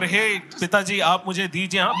 और हे पिताजी आप मुझे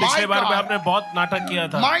दीजिए. हाँ पिछले बार में आपने बहुत नाटक किया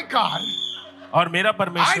था. My car. और मेरा I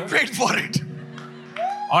परमेश्वर. paid for it.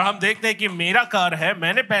 और हम देखते हैं कि मेरा कार है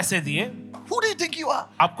मैंने पैसे दिए. Who do you think you are?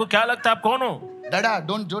 आपको क्या लगता है आप कौन हो? Dada,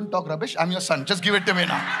 don't talk rubbish. I'm your son. Just give it to me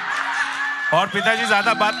now. और पिताजी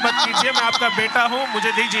ज्यादा बात मत कीजिए मैं आपका बेटा हूँ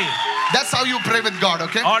मुझे दीजिए. That's how you pray with God,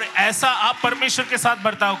 okay? और ऐसा आप परमेश्वर के साथ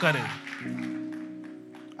बर्ताव करें.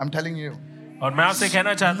 I'm telling you. और मैं आपसे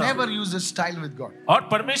कहना चाहता हूँ, Never use a style with God. और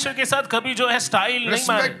परमेश्वर के साथ कभी जो है स्टाइल नहीं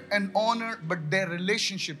मारे, Respect and honor, but their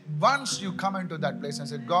relationship. Once you come into that place and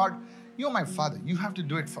say, God, you're my father. You have to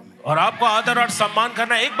do it for me. और आपको आदर और सम्मान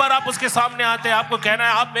करना है। एक बार आप उसके सामने आते हैं, आपको कहना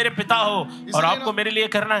है आप मेरे पिता हो और आपको मेरे लिए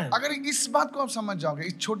करना है। अगर इस बात को आप समझ जाओगे,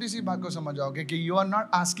 इस छोटी सी बात को समझ जाओगे कि you are not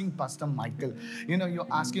asking Pastor Michael,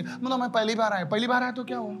 you're asking, मतलब मैं पहली बार आया तो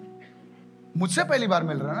क्या हुआ? मुझसे पहली बार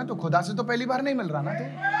मिल रहा ना, तो खुदा से तो पहली बार नहीं मिल रहा ना। तो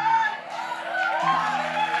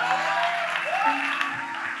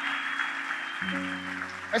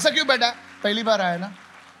ऐसा क्यों बैठा? पहली बार आया ना।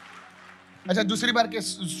 अच्छा, दूसरी बार के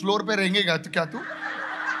फ्लोर पे रहेंगे तो क्या तू?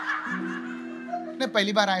 नहीं,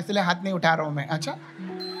 पहली बार आया इसलिए हाथ नहीं उठा रहा हूं मैं। अच्छा,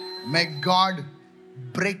 may God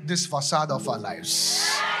break this facade of our lives.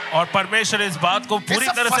 और परमेश्वर इस बात को पूरी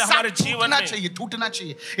तरह से हमारे जीवन में टूटना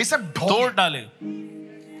चाहिए। ये सब तोड़ डाले।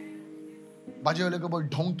 बाजू वाले को बोल,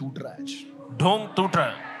 ढोंग टूट रहा है आज। ढोंग टूट रहा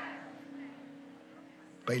है।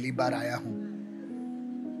 पहली बार आया हूं।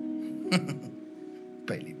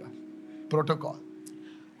 पहली बार। प्रोटोकॉल।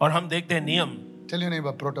 और हम देखते हैं नियम। Tell your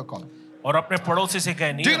neighbor protocol. और अपने पड़ोसी से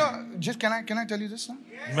कहे Do you नियम। know, just can I tell you this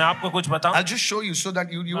now? मैं आपको कुछ बताऊं? I'll just show you so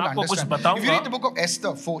that you will आपको कुछ understand. बताऊंगा। If you read the book of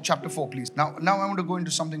Esther, chapter 4, please. Now I want to go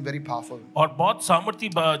into something very powerful. और बहुत सामर्थी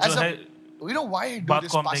As जो a, है, you know why I do बात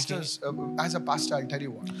this, को हम pastors? As a pastor, I'll tell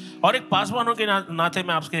you what. और एक पासवानों के नाते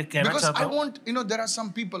मैं आपसे कहना Because चाहता I हूँ। want, there are some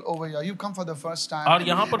people over here. You come for the first time. और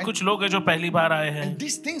यहाँ पर कुछ लोग हैं जो पहली बार आए हैं। And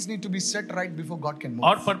these things need to be set right before God can move.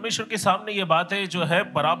 और परमेश्वर के सामने ये बातें जो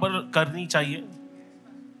है बराबर करनी चाहिए।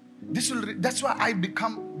 That's why I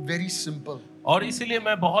become very simple. और इसीलिए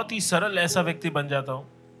मैं बहुत ही सरल ऐसा व्यक्ति बन जाता हूँ।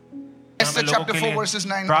 Esther chapter 4 verses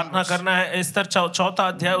 9. प्रार्थना करना है। एस्तर 4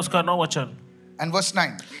 अध्याय उसका 9 वचन And verse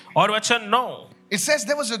 9. और वचन 9। It says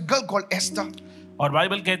there was a girl called Esther. और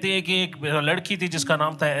बाइबल कहती है कि एक लड़की थी जिसका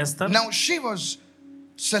नाम था Esther. Now she was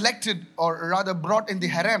selected, or rather brought in the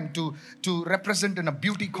harem to represent in a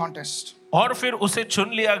beauty contest. और फिर उसे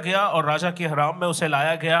चुन लिया गया और राजा के हराम में उसे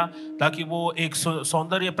लाया गया ताकि वो एक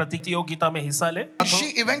सौंदर्य प्रतियोगिता में हिस्सा ले।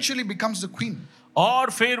 She eventually becomes the queen.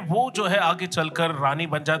 और फिर वो जो है आगे चलकर रानी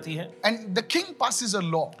बन जाती है। And the king passes a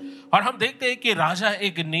law और हम देखते हैं कि राजा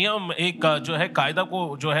एक नियम, एक जो है कायदा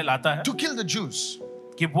को जो है लाता है to kill the Jews.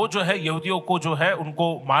 कि वो जो है यहूदियों को जो है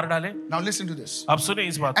उनको मार डाले। Now listen to this. अब सुनिए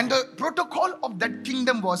इस बात। And the protocol of that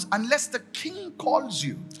kingdom was, unless the king calls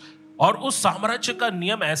you, और उस साम्राज्य का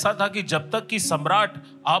नियम ऐसा था कि जब तक कि सम्राट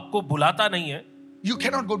आपको बुलाता नहीं है, you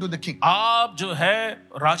cannot go to the king. आप जो है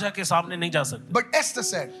राजा के सामने नहीं जा सकते। But Esther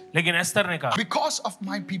said, लेकिन एस्तर ने कहा, because of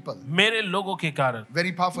my people. मेरे लोगों के कारण।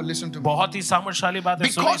 Very powerful, listen to me. बहुत ही सामर्थ्यशाली बात है।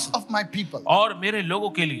 Because of my people. और मेरे लोगों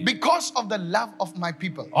के लिए। Because of the love of my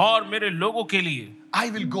people. और मेरे लोगों के लिए I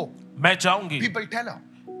will go. मैं जाऊंगी। People tell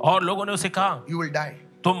her, और लोगों ने उसे कहा, you will die.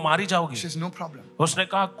 तुम मारी जाओगी। She says, no problem. उसने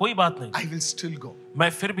कहा कोई बात नहीं, I will still go. मैं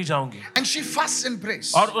फिर भी जाऊंगी। And she fasts and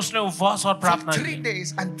prays और उसने उपवास और for प्रार्थना 3 की।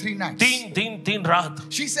 days and 3 nights. 3 दिन 3 रात।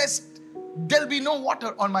 She says, there'll be no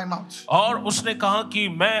water on my mouth. और उसने कहा कि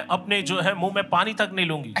मैं अपने जो है मुंह में पानी तक नहीं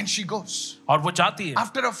लूंगी। And she goes. और वो जाती है।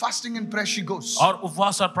 After a fasting and prayer, she goes. और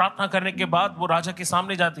उपवास और प्रार्थना करने के बाद वो राजा के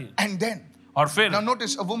सामने जाती है। And then, और फिर now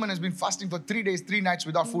notice, a woman has been fasting for 3 days, 3 nights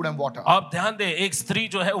without food and water. आप ध्यान दे, एक स्त्री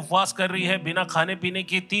जो है उपवास कर रही है बिना खाने पीने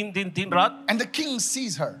की 3 दिन 3 रात। And the king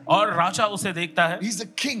sees her. और राजा उसे देखता है। He's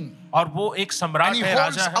a king. और वो एक सम्राट And he है,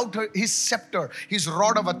 holds राजा है। out his scepter, his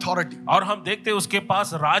rod of authority. और हम देखते हैं उसके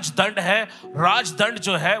पास राजदंड है। राजदंड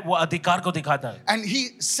जो है वो अधिकार को दिखाता है। And he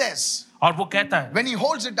says, और वो कहता है, when he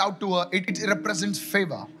holds it out to her, it represents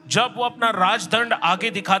favor. जब वो अपना राजदंड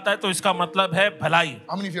आगे दिखाता है तो इसका मतलब है भलाई। How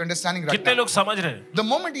many of you are understanding right कितने now? लोग समझ रहे हैं? The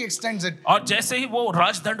moment he extends it, और जैसे ही वो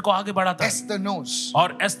राजदंड को आगे बढ़ाता है Esther knows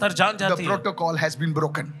और एस्तर जान the जाती है protocol has been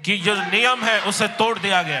broken. कि जो नियम है उसे तोड़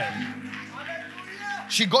दिया गया है।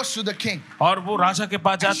 She goes to the king. और वो राजा के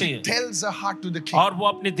पास And जाती she है tells her heart to the king. और वो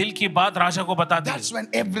अपने दिल की बात राजा को बताती That's है।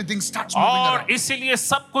 when everything starts moving और around. इसीलिए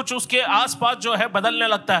सब कुछ उसके आसपास जो है बदलने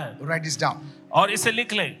लगता है। Write this down. और इसे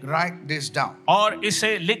लिख ले। Write this down. और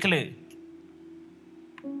इसे लिख ले।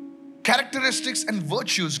 Characteristics and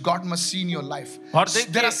virtues God must see in your life. और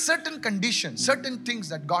देखिए- There are certain conditions, certain things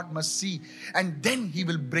that God must see, and then He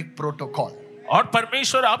will break protocol. और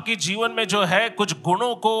परमेश्वर आपके जीवन में जो है कुछ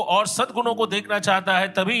गुणों को और सद्गुणों को देखना चाहता है,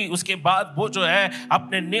 तभी उसके बाद वो जो है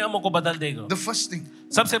अपने नियमों को बदल देगा। The first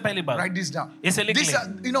thing, सबसे पहली बात, write this down. इसे लिख This,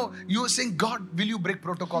 ले। you are saying, God, will you break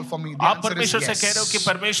protocol for me? The आप answer is परमेश्वर से कह रहे हो कि yes.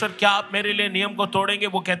 परमेश्वर क्या आप मेरे लिए नियम को तोड़ेंगे?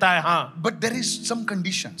 वो कहता है हाँ, But there is some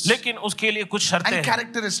conditions लेकिन उसके लिए कुछ शर्तें and हैं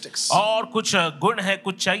characteristics. और कुछ गुण है,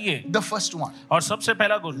 कुछ चाहिए। The first one, और सबसे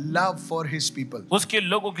पहला गुण, love for His people. उसके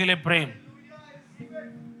लोगों के लिए प्रेम।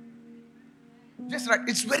 Just right.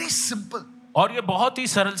 It's very simple. और ये बहुत ही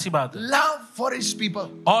सरल सी बात है, Love for his people.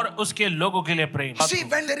 और उसके लोगों के लिए प्रेम। See,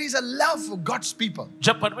 when there is a love for God's people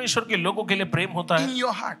जब परमेश्वर के लोगों के लिए प्रेम होता in है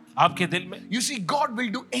your heart, आपके दिल में, you see, God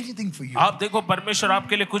will do anything for you. आप देखो परमेश्वर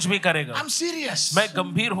आपके लिए कुछ भी करेगा। I'm serious. मैं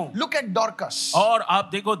गंभीर हूँ। Look at Dorcas. और आप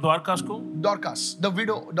देखो द्वारकास को, Dorcas, the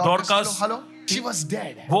widow. Dorcas. Dorcas. Hello. She was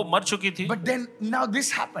dead. वो मर चुकी थी, But then now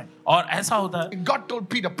this happened. और ऐसा होता है, God told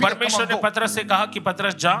Peter, Peter, come परमेश्वर on, ने go. पतरस से कहा कि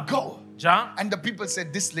पतरस जा Go. जा। And the people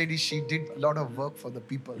said, this lady, she did a lot of work for the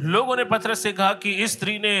people. लोगों ने पतरस से कहा कि इस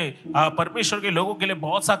स्त्री ने परमेश्वर के लोगों के लिए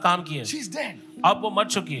बहुत सा काम किया, She's dead. अब वो मर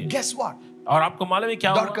चुकी है। Guess what? और आपको मालूम है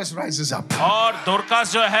क्या हुआ? Dorcas rises up. और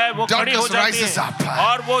दोरकास जो है वो खड़ी हो Dorcas जाती rises है up.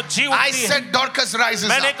 और वो जी I उठती है। said Dorcas rises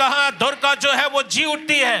मैंने up. कहा दोरकास जो है वो जी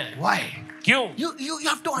उठती है। Why? क्यों? You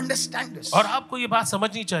have to understand this. और आपको ये बात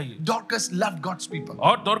समझनी चाहिए। Dorcas loved God's people.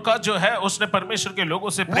 और दोरकास जो है उसने परमेश्वर के लोगों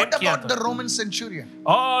से प्रेम What किया about the था। Roman centurion?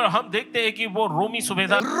 और हम देखते हैं कि वो रोमी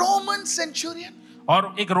सूबेदार, Roman centurion?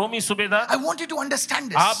 और एक रोमी सूबेदार, I want you to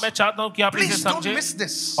understand आप, this. मैं चाहता हूं कि आप इसे Please don't समझें miss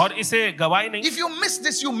this. और इसे गवाए नहीं। If you miss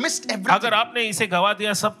this, you missed everything. अगर आपने इसे गवा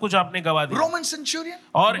दिया, सब कुछ आपने गवा दिया। Roman centurion,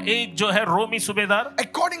 और एक जो है रोमी सूबेदार,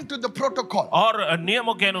 according to the protocol, और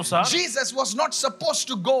नियमों के अनुसार Jesus was not supposed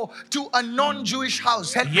to go to a non-Jewish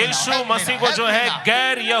house. Help me now, Yeshu help me Masih now, को जो help है me now.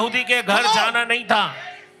 गैर यहूदी के घर Come on. जाना नहीं था,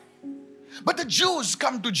 But the Jews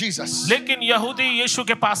come to Jesus. लेकिन यहूदी यीशु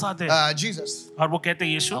के पास आते हैं Jesus, और वो कहते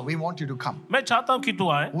हैं यीशु we want you to come. मैं चाहता हूं कि तू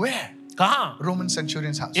आए। Where? कहाँ? Roman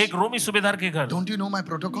centurion's house. एक रोमी सूबेदार के घर। Don't you know my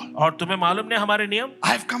protocol? और तुम्हें मालूम नहीं हमारे नियम? I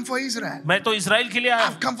have come for Israel. मैं तो इजराइल के लिए I आया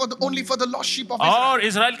have हूँ, come only for the lost sheep of Israel. और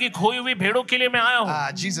इजराइल की खोई हुई भेड़ों के लिए मैं आया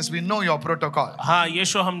हूँ। Jesus, we know your protocol. हाँ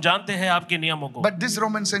यीशु, हम जानते हैं आपके नियमों को, But this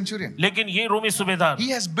Roman centurion, लेकिन ये रोमी सूबेदार, he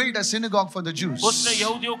has built a synagogue for the Jews. उसने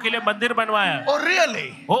यहूदियों के लिए मंदिर बनवाया है। Oh, really?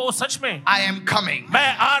 ओ सच में? I am coming.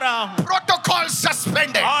 मैं आ रहा हूँ। Protocol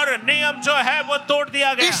suspended. और नियम जो है वो तोड़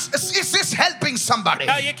दिया गया। Is this helping somebody?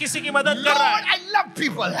 क्या ये किसी की मदद कर Lord, रहा है? I love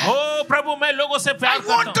people. ओ प्रभु, मैं लोगों से I प्यार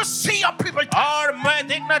want करता to हूँ, see your people. और मैं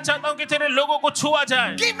देखना चाहता हूँ कि तेरे लोगों को छुआ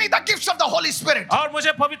जाए, Give me the gifts of the Holy Spirit. और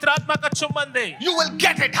मुझे पवित्र आत्मा का चुम्बन दे, You will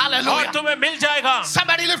get it. और Hallelujah. तुम्हें मिल जाएगा।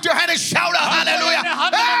 Somebody lift your hand and shout a hallelujah.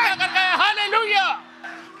 Hey! Hallelujah.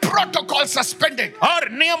 Protocol suspended. और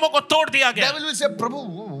नियमों को तोड़ दिया गया। Devil will say, प्रभु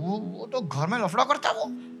वो तो घर में लफड़ा करता है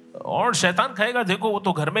वो. और शैतान कहेगा, देखो वो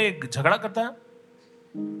तो घर में एक झगड़ा करता है।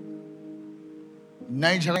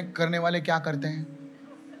 नए झगड़े करने वाले क्या करते हैं?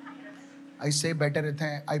 ऐसे ही बैठे रहते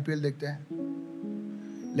हैं, आईपीएल देखते हैं,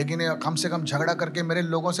 लेकिन ये कम से कम झगड़ा करके मेरे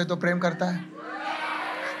लोगों से तो प्रेम करता है.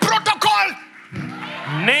 प्रोटोकॉल,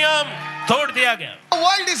 नियम तोड़ दिया गया।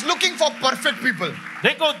 World is looking for perfect people.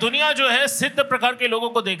 देखो दुनिया जो है सिद्ध प्रकार के लोगों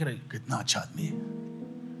को देख रही। कितना अच्छा आदमी है,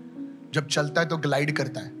 जब चलता है तो ग्लाइड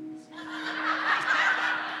करता है.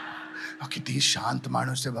 कितनी शांत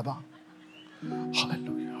माणूस है बाबा.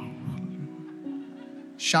 हालेलुया.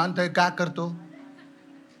 शांत है, क्या करतो?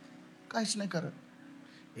 काहीच नाही करत.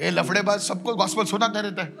 ये लफड़ेबाज सबको गॉस्पेल सुनाते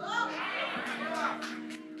रहते हैं.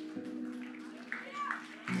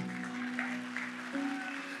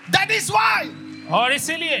 That is why और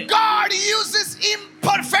इसीलिए God uses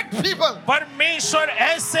imperfect people. परमेश्वर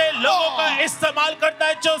ऐसे लोगों का इस्तेमाल करता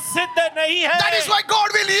है जो सिद्ध नहीं है। That is why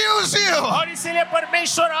God will use you. और इसीलिए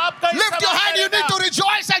परमेश्वर आपका Lift your hand, you need to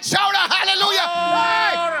rejoice and shout a hallelujah.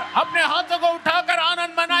 Hey! और अपने हाथों को उठाकर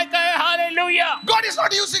आनंद मनाए, कहे hallelujah. God is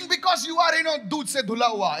not using because you are, दूध से धुला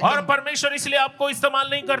हुआ. और परमेश्वर इसलिए आपको इस्तेमाल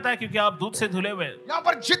नहीं करता है क्योंकि आप दूध से धुले हुए हैं। यहाँ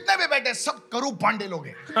पर जितने भी बैठे सब करू पांडे लोग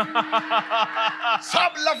हैं.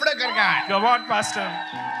 सब लफड़े करके आए. Come on, pastor.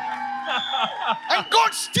 And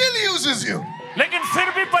God still uses you. लेकिन फिर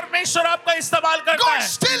भी परमेश्वर आपका इस्तेमाल करता God है।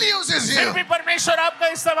 still uses फिर you. भी परमेश्वर आपका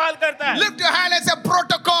इस्तेमाल करता है। Lift your hand and say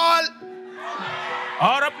protocol.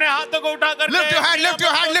 और अपने हाथों को उठाकर Lift your hand, lift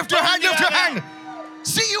your hand, lift your hand, lift your hand.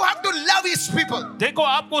 See, you have to love his people. देखो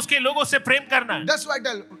आपको उसके लोगों से प्रेम करना है। That's why I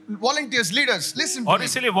tell volunteers, leaders, listen to और me.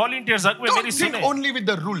 इसीलिए वॉलंटियर्स हक में Don't मेरी think सुने। only with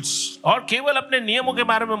the rules. और केवल अपने नियमों के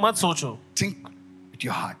बारे में मत सोचो, Think with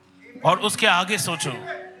your heart. और उसके आगे सोचो,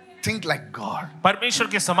 Think like God. परमेश्वर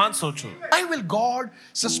के समान सोचो। Why will God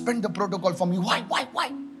suspend the protocol for me? Why?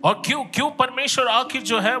 और क्यों परमेश्वर आखिर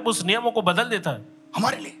जो है उस नियमों को बदल देता है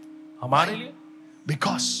हमारे लिए. हमारे लिए?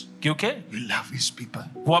 Because क्योंकि we love his people.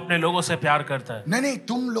 वो अपने लोगों से प्यार करता है। नहीं,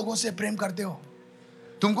 तुम लोगों से प्रेम करते हो,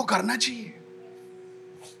 तुमको करना चाहिए.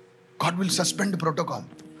 God will suspend the protocol.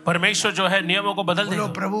 परमेश्वर जो है नियमों को बदल बोलो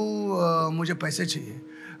देगा। प्रभु मुझे पैसे चाहिए,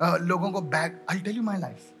 लोगों को bag. I'll tell you my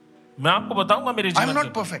life. मैं आपको बताऊंगा मेरे I'm जीवन not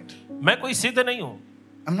के। perfect. मैं कोई सिद्ध नहीं हूँ,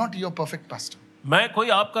 I'm not your perfect pastor. मैं कोई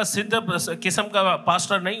आपका सिद्ध किस्म का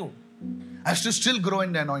पास्टर नहीं हूँ। I have to still grow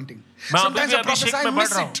in the anointing. मैं Sometimes अभी I भी अभिषेक prophesy, I में बढ़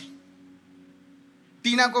miss रहा it.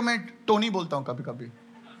 टीना को मैं टोनी बोलता हूँ कभी कभी.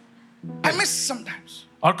 I miss sometimes.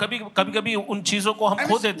 और कभी कभी उन चीजों को हम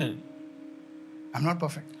खो देते हैं. I'm not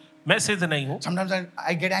perfect. मैं सिद्ध नहीं हूँ. Sometimes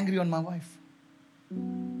I get angry on my wife.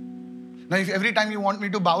 Now, if every time you want me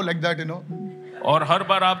to bow like that, और हर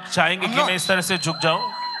बार आप चाहेंगे I'm कि not. मैं इस तरह से झुक जाऊं.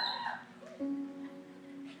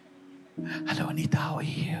 Hello, Anita, how are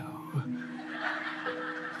you?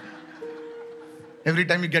 Every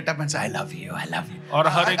time you get up and say, I love you, I love you. और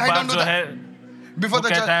हर एक I बार don't do जो that. है Before वो the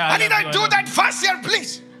church, कहता है, I love Anita, you, I do love that fast here,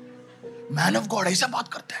 please. Man of God, ऐसा बात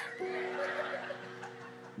करता है.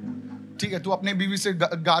 ठीक है, तू अपने बीवी से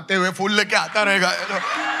गाते हुए फूल लेके आता रहेगा.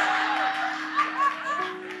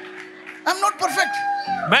 I'm not perfect.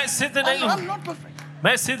 मैं सिद्ध नहीं I'm हूँ. not perfect.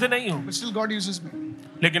 मैं सिद्ध नहीं हूँ. But still God uses me.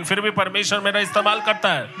 लेकिन फिर भी परमेश्वर मेरा इस्तेमाल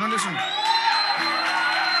करता है. No, listen.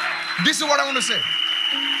 This is what I want to say.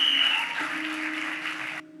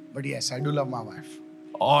 But yes, I do love my wife.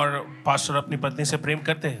 और पास्टर अपनी पत्नी से प्रेम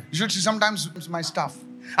करते हैं. You should see sometimes my staff.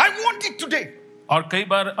 I want it today. और कई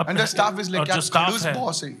बार And अपने the staff is और like, जो क्या स्टाफ खड़ूस है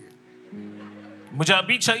boss है ये. मुझे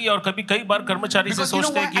अभी चाहिए, और कई बार कर्मचारी से Because you know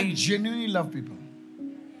सोचते why? हैं I कि genuinely love people.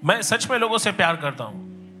 मैं सच में लोगों से प्यार करता हूँ.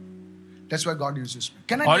 That's why God uses me.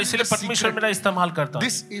 Can I और tell you इसलिए the परमेश्वर secret? मेरा इस्तेमाल करता है.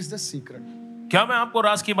 This is the secret. क्या मैं आपको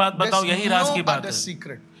राज की बात बताऊं? There's यही राज की no बात other है.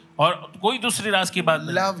 secret. और कोई दूसरी राज की बात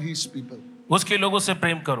नहीं. Love His people. उसके लोगों से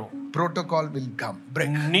प्रेम करो. Protocol will come, break.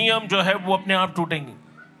 नियम जो है वो अपने आप टूटेंगे.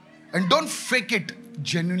 And don't fake it.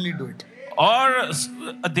 Genuinely do it. और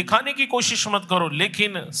दिखाने की कोशिश मत करो,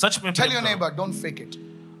 लेकिन सच में Tell प्रेम your करो. neighbor, don't fake it.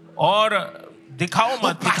 और दिखाओ Oh,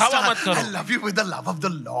 मत, दिखावा मत Pastor, I करो. love you with the love of the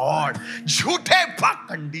Lord. झूठे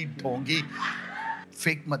पाखंडी ढोंगी.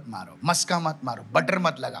 फेक मत मारो, मस्का मत मारो, बटर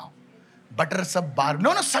मत लगाओ. बटर सब बाहर.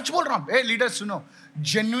 नो नो, सच बोल रहा हूं. ए लीडर सुनो,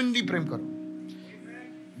 जेन्युइनली प्रेम करो.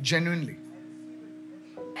 जेन्युइनली.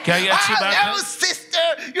 क्या ये अच्छी बात है? Oh, sister,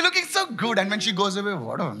 you're looking so good. And when she goes away,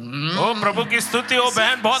 what? ओ प्रभु की स्तुति हो,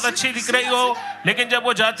 बहन बहुत अच्छी दिख रही हो, लेकिन जब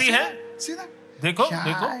वो जाती है, See that? देखो क्या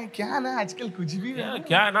देखो है, क्या ना आजकल कुछ भी.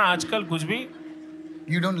 क्या है ना आजकल कुछ भी.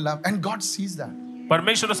 You don't love, and God sees that.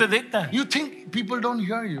 परमेश्वर उसे देखता है. You think people don't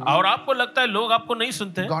hear you. और आपको लगता है लोग आपको नहीं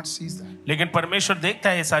सुनते, God sees that. लेकिन परमेश्वर देखता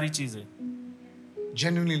है ये सारी चीजें.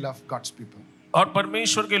 Genuinely love God's people. और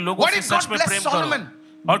परमेश्वर के लोगों Why से did सच God में bless प्रेम Solomon?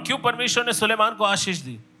 करो. और क्यों परमेश्वर ने सुलेमान को आशीष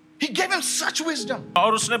दी? He gave him such wisdom.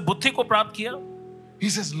 और उसने बुद्धि को प्राप्त किया, He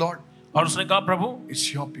says, Lord, और उसने कहा प्रभु it's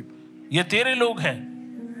your people. ये तेरे लोग हैं.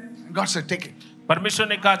 God said, take it. परमेश्वर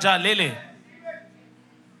ने कहा जा ले ले.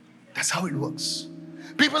 That's how it works.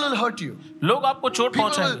 People will hurt you. लोग आपको चोट People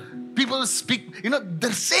will पहुंचाएंगे. speak.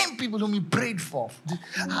 The same people whom you prayed for.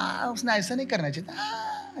 उसने ऐसा नहीं करना चाहिए.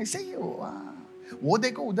 ऐसा ही हुआ. वो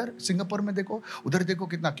देखो उधर सिंगापुर में देखो, उधर देखो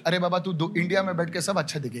कितना. अरे बाबा तू इंडिया में बैठ के सब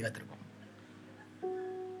अच्छा दिखेगा तेरे को.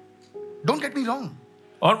 Don't get me wrong.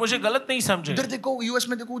 और मुझे गलत नहीं समझे. उधर देखो, यूएस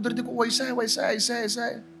में देखो, उधर देखो, वैसा है, वैसा है, ऐसा है, ऐसा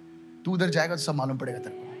है. तू उधर जाएगा तो सब मालूम पड़ेगा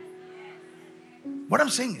तेरे को. What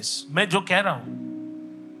I'm saying is, मैं जो कह रहा हूँ,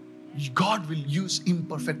 God will use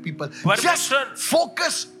imperfect people. Just परमेश्वर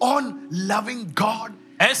focus on loving God.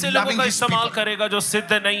 ऐसे लोगों loving का His इस्तेमाल people. करेगा जो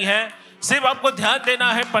सिद्ध नहीं है. सिर्फ आपको ध्यान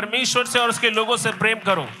देना है परमेश्वर से और उसके लोगों से प्रेम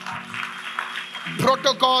करो.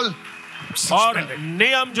 Protocol. और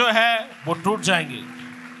नियम जो है वो टूट जाएंगे.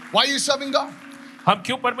 Why are you serving God? हम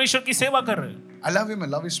क्यों परमेश्वर की सेवा कर रहे हैं? I love Him. I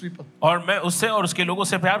love His people. और मैं उससे और उसके लोगों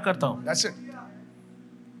से प्यार करता हूँ. That's it.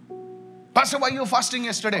 Pastor, why you were fasting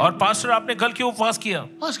yesterday? और पास्टर आपने कल क्यों उपवास किया?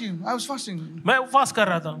 Ask him. I was fasting. मैं उपवास कर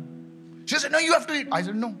रहा था. She said, no, you have to eat. I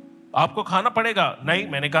said, no. आपको खाना पड़ेगा. नहीं,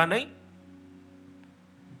 मैंने कहा नहीं.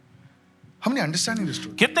 How many understanding this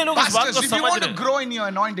truth? कितने लोग इस बात Pastors, को if you समझ want to रहे हैं? grow in your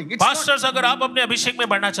anointing, it's not pastors अगर आप अपने अभिषेक में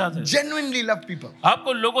बढ़ना चाहते हैं, genuinely love people.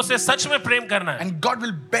 आपको लोगों से सच में प्रेम करना है. And God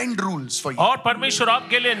will bend rules for you. और परमेश्वर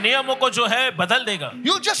आपके लिए नियमों को जो है बदल देगा.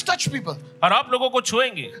 You'll just touch people. और आप लोगों को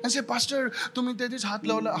छुएंगे. And say, Pastor, तुम्ही तेथीच हात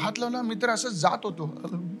लावला मी तर असं जात होतो.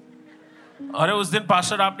 अरे उस दिन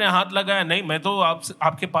पास्टर आपने हाथ लगाया. नहीं, मैं तो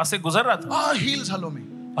आपके पास से गुजर रहा था. Heels hello me.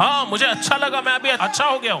 हाँ, मुझे अच्छा लगा, मैं अभी अच्छा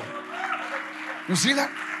हो गया हूँ. You see that?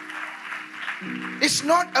 It's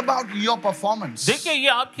not about your performance. देखिए, ये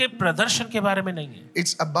आपके प्रदर्शन के बारे में नहीं है.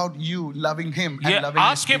 It's about you loving Him ये and loving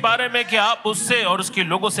His आपके people. बारे में कि आप उससे और उसके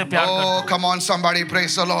लोगों से प्यार करते Oh, हैं. come on, somebody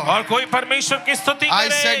praise the Lord. और कोई परमेश्वर की स्तुति I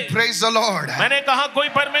करे. said praise the Lord. मैंने कहा कोई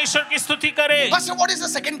परमेश्वर की स्तुति करे. Pastor, what is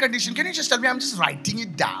the second condition? Can you just tell me? I'm just writing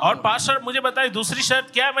it down. और पास्टर मुझे बताइए दूसरी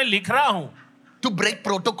शर्त क्या है? मैं लिख रहा हूँ. To break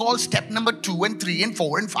protocol, step number 2 and 3 and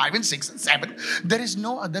 4 and 5 and 6 and 7. There is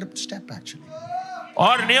no other step actually.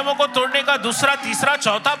 और नियमों को तोड़ने का दूसरा, तीसरा,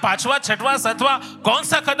 चौथा, पांचवा, छठवां, सातवां कौन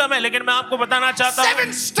सा कदम है? लेकिन मैं आपको बताना चाहता हूँ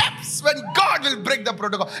 7 steps when God will break the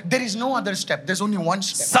protocol. There is no other step. There's only one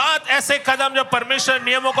step. 7 ऐसे कदम जो परमेश्वर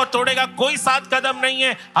नियमों को तोड़ेगा. कोई 7 कदम नहीं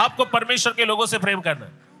है. आपको परमेश्वर के लोगों से प्रेम करना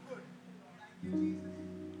है.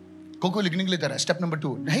 कोई लिखने के लिए तैयार है, स्टेप नंबर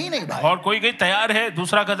 2, नहीं भाई, और कोई कोई तैयार है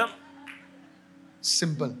दूसरा कदम,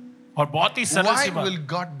 सिंपल। और बहुत ही सरल Why सी बात। will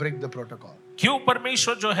God break the protocol? क्यों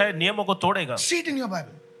परमेश्वर जो है नियमों को तोड़ेगा? See it in your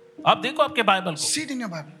Bible. आप देखो आपके बाइबल को, See it in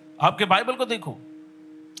your Bible. आपके बाइबल को देखो।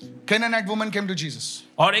 Canaanite woman came to Jesus.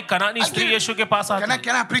 और एक कनानी स्त्री यीशु के पास आती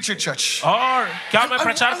Can I preach at church? और क्या मैं I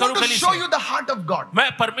प्रचार करूं want to कलीसिया show में? you the heart of God, मैं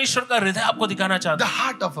परमेश्वर का हृदय आपको दिखाना चाहता the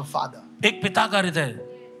heart of a father. हूं, एक पिता का हृदय,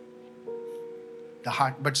 The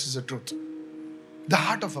heart, but this is the truth. The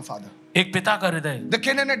heart of a father. एक पिता का हृदय। The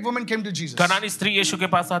Canaanite woman came to Jesus. कनानी स्त्री यीशु के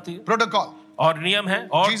पास आती है Protocol. और नियम है,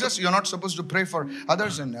 और Jesus, you're not supposed to pray for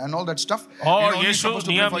others and all that stuff. और You're only Yeshu supposed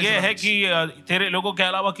to pray नियम for ये है Israelites. कि तेरे लोगों के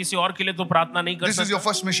अलावा किसी और के लिए तो प्रार्थना नहीं कर This is your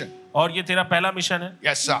सकता, first mission. और ये तेरा पहला मिशन है।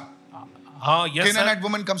 Yes, sir. हाँ, yes sir. Canaanite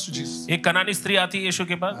woman comes to Jesus. एक कनानी स्त्री आती है यीशु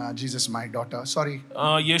के पास, Jesus, my daughter. Sorry.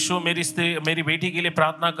 यीशु मेरी बेटी के लिए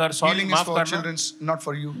प्रार्थना कर, सॉरी Healing is माफ for करना, children, not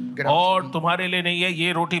for you. Get out. और तुम्हारे लिए नहीं है,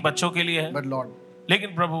 ये रोटी बच्चों के लिए है। But Lord,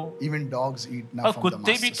 लेकिन प्रभु, even dogs eat now और from the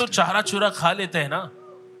कुत्ते भी master's तो table. चारा चूरा खा लेते हैं ना।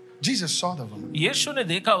 Jesus saw the woman. यीशु ने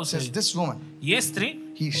देखा उसे, Says this woman, ये स्त्री,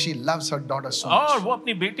 she loves her daughter so और much. वो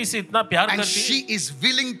अपनी बेटी से इतना प्यार And करती है, she is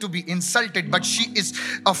willing to be insulted, but she is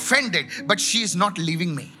offended, but she is not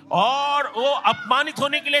leaving me. और वो अपमानित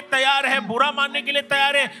होने के लिए तैयार है, बुरा मानने के लिए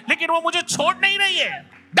तैयार है, लेकिन वो मुझे छोड़ नहीं रही है।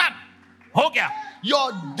 Done. हो गया,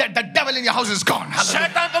 The devil in your house is gone. Hallelujah.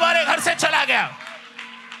 शैतान तुम्हारे घर से चला गया।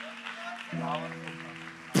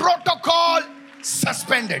 Protocol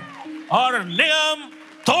suspended. और नियम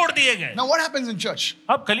तोड़ दिए गए। Now what happens in church?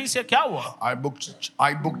 अब कलीसिया क्या हुआ? I booked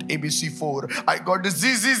ABC4. I got the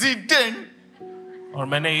ZZZ10. और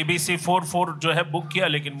मैंने ABC 44 जो है बुक किया,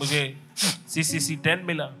 लेकिन मुझे CCC 10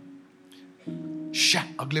 मिला।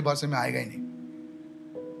 अगले बार से मैं आएगा ही नहीं.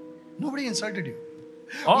 Nobody insulted you.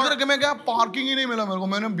 और उधर के मैं क्या पार्किंग ही नहीं मिला मेरे को,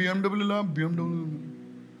 मैंने BMW लिया, BMW.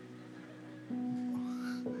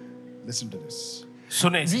 Listen to this.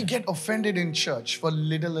 सुने, We get offended in church for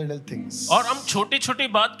little things. और हम छोटी छोटी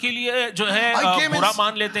बात के लिए जो है बुरा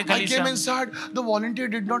मान लेते हैं I came कलीसिया। inside. The volunteer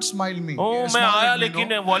did not smile me. Oh, He मैं smiled आया at me, लेकिन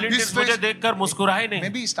no. वॉलंटियर His मुझे face- देखकर मुस्कुराए नहीं।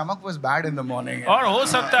 Maybe his stomach was bad in the morning. और हो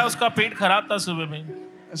सकता है उसका पेट खराब था सुबह में,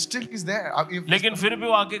 Still he's there. लेकिन फिर भी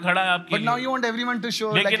वो आके खड़ा है आपके But now लिए। you want everyone to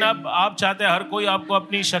show. लेकिन like अब आप चाहते हैं हर कोई आपको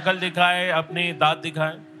अपनी शक्ल दिखाए, अपने दांत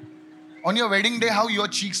दिखाए, on your wedding day, how your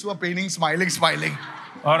cheeks were paining, smiling.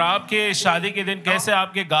 और आपके शादी के दिन कैसे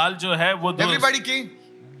आपके गाल जो है वो Everybody came.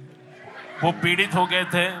 वो पीड़ित हो गए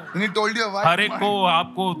थे। And he told your wife, हर एक को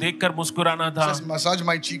आपको देखकर मुस्कुराना था, just massage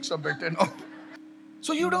my cheeks a bit, you know.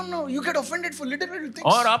 So you don't know. You get offended for little things.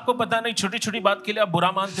 और आपको पता नहीं छोटी छोटी बात के लिए आप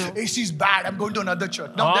बुरा मानते हो। AC is bad. I'm going to another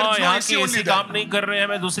church. No, there is no यहाँ AC की only ऐसी there. काम नहीं कर रहे हैं,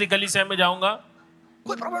 मैं दूसरी कलीसिया में जाऊंगा।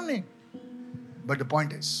 कोई problem नहीं. But the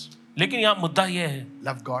point is, लेकिन यहाँ मुद्दा ये है,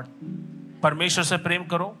 love God, परमेश्वर से प्रेम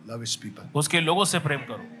करो, love His people. उसके लोगों से प्रेम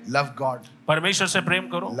करो। Love God, परमेश्वर से प्रेम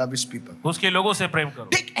करो, love His people. उसके लोगों से प्रेम करो।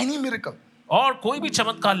 Take any miracle, और कोई भी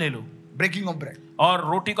चमत्कार ले लो, breaking of bread. और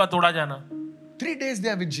रोटी का तोड़ा जाना, 3 days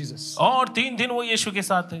they are with Jesus. और 3 दिन वो यीशु के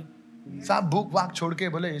साथ है। साहब भूख वाक छोड़ के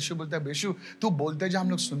बोले, यीशु बोलता है, बेशु तू बोलते जा, हम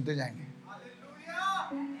लोग सुनते जाएंगे.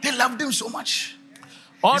 They loved Him so much.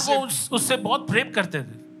 और वो उससे बहुत प्रेम करते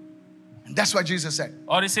थे। That's why Jesus said,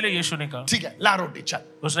 और इसीलिए यीशु ने कहा, ठीक है ला रोटी चल.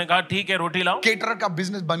 उसने कहा ठीक है रोटी लाओ, केटरर का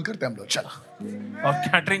बिजनेस बंद करते हैं हम लोग, चल. और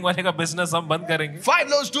कैटरिंग वाले का बिजनेस हम बंद करेंगे। 5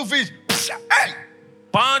 loaves, 2 fish. Hey!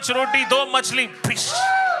 5 रोटी 2 मछली, fish.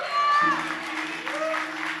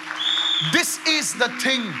 This is the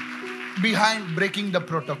thing behind breaking the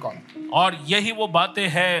protocol. और यही वो बातें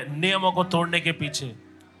हैं नियमों को तोड़ने के पीछे।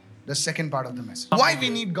 The second part of the message. Why we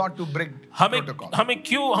need God to break protocol? हमें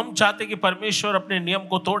क्यों हम चाहते कि परमेश्वर अपने नियम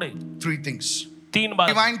को तोड़े? 3 things. 3 बात।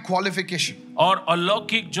 Divine qualification. और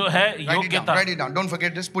अलौकिक जो है योग्यता। Write it down. Don't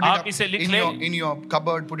forget this. Put it आप up इसे लिख लें। in your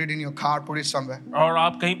cupboard. Put it in your car. Put it somewhere. और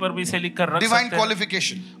आप कहीं पर भी इसे लिख कर रख Divine सकते हैं।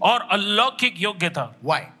 qualification. और अलौकिक योग्यता।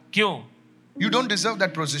 Why? क्यों? You don't deserve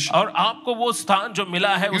that position. और आपको वो स्थान जो मिला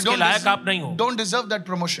है You उसके लायक आप नहीं हो, don't deserve that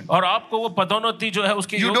promotion. और आपको वो पदोन्नति जो है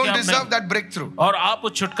उसके You योग्य don't आप deserve नहीं, that breakthrough. और आप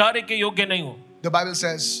उस छुटकारे के योग्य नहीं हो। The Bible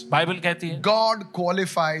says, बाइबल कहती है God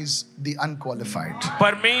qualifies the unqualified.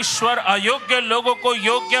 परमेश्वर अयोग्य लोगों को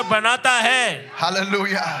योग्य बनाता है।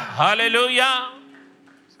 Hallelujah. Hallelujah.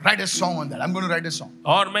 Write a song on that. I'm going to write a song.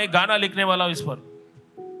 और मैं गाना लिखने वाला हूँ इस पर,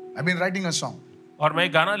 I've been writing a song. और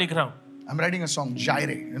मैं गाना लिख रहा हूँ, I'm writing a song,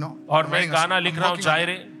 Jaire, you know. और I'm मैं writing a song. गाना लिख I'm रहा हूँ working on it.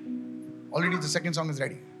 जायरे। Already the second song is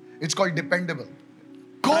ready. It's called Dependable.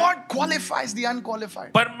 God qualifies the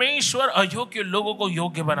unqualified. परमेश्वर अयोग्य लोगों को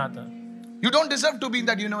योग्य बनाता है। You don't deserve to be in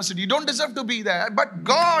that university. You don't deserve to be there. But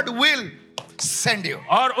God will send you.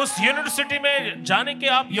 और उस university में जाने के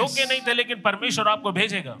आप योग्य नहीं थे, लेकिन परमेश्वर आपको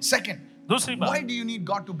भेजेगा। Second, दूसरी बात, Why do you need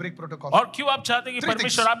God to break protocol? और क्यों आप चाहते हैं कि Three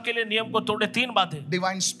परमेश्वर things. आपके लिए नियम को तोड़े? तीन बातें,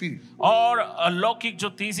 Divine speed. और अलौकिक जो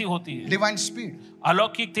तेजी होती है, Divine speed.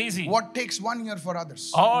 अलौकिक तेजी, What takes 1 year for others?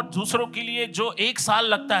 और दूसरों के लिए जो 1 साल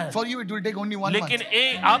लगता है, For you it will take only 1 लेकिन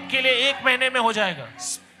month. आपके लिए 1 महीने में हो जाएगा।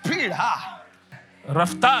 Speed, ha!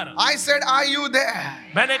 रफ्तार। I said, are you there?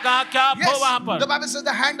 मैंने कहा क्या आप हो वहां Yes, the पर? Bible says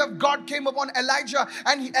the hand of God came upon Elijah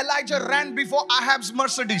and Elijah ran before Ahab's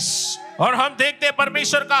Mercedes. और हम देखते हैं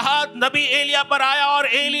परमेश्वर का हाथ नबी एलिया पर आया, और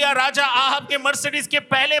एलिया राजा आहाब के मर्सिडीज के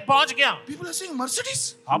पहले पहुंच गया। People are saying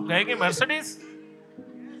Mercedes? आप कहेंगे मर्सिडीज?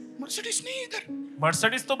 Mercedes नहीं इधर.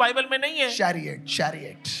 मर्सिडीज तो बाइबल में नहीं है।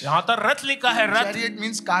 Chariot. यहाँ तो रथ लिखा है, रथ। Chariot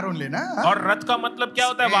means car only, na? और रथ का मतलब क्या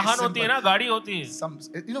होता है? Very वाहन होती है simple. ना, गाड़ी होती है। Some,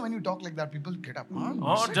 you know, when you talk like that, people get up. और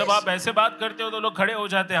Mercedes. जब आप ऐसे बात करते हो तो लोग खड़े हो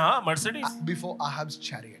जाते हैं, हाँ मर्सिडीज। Before Ahab's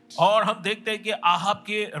chariot. और हम देखते हैं कि आहाब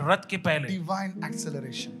के रथ के पहले, Divine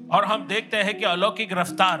acceleration. और हम देखते हैं कि अलौकिक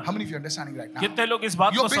रफ्तार। How many of you are understanding right now? कितने लोग इस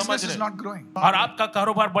बात Your को समझ business रहे is हैं? not growing. और आपका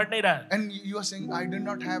कारोबार बढ़ नहीं रहा है, And you are saying, I did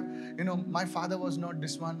not have, you know, my father was not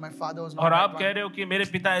this one, my father was not और that आप one. कह रहे हो कि मेरे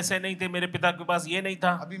पिता ऐसे नहीं थे, मेरे पिता के पास ये नहीं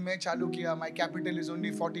था। अभी मैं चालू किया, my capital is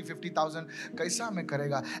only 40-50,000. कैसा मैं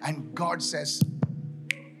करेगा? And God says,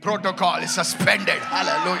 protocol is suspended.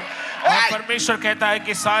 Hallelujah. और Hey! परमेश्वर कहता है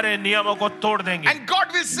कि सारे नियमों को तोड़ देंगे। And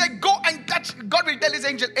God will say, go and touch. God will tell his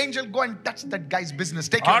angel, go and touch that guy's business.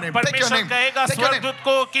 Take your और name. Take your परमेश्वर name. कहेगा Take your name. स्वर्गदूत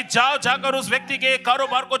को कि जाओ, जाकर उस व्यक्ति के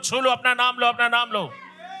कारोबार को छू लो, अपना नाम लो, अपना नाम लो।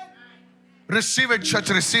 Receive it, church.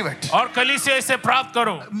 Receive it. और कलीसिया इसे प्राप्त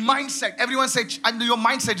करो। Mindset. Everyone say, and your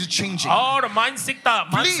mindset is changing. और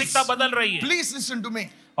मानसिकता बदल रही है। Please listen to me.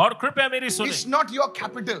 और कृपया मेरी सुने। It's not your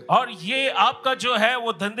capital. और ये आपका जो है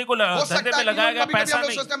वो धंधे हो धंधे सकता में है लगाया गया कभी-कभी पैसा हम लोग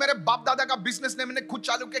नहीं। सोचते हैं मेरे बाप दादा का बिजनेस ने मैंने खुद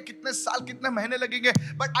चालू किया, कितने साल कितने महीने लगेंगे,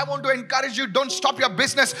 but I want to encourage you, don't stop your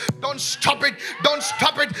business, don't stop it,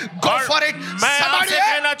 go और for it. मैं Somebody, आपसे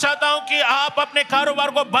कहना चाहता हूँ कि आप अपने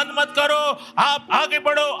कारोबार को बंद मत करो, आप आगे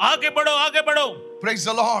बढ़ो, आगे बढ़ो, आगे बढ़ो। praise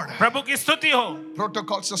the Lord. प्रभु की स्तुति हो।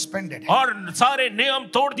 Protocol suspended. और सारे नियम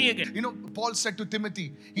तोड़ दिए गए। You know, Paul said to Timothy,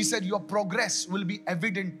 he said your progress will be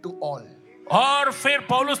evident to all. और फिर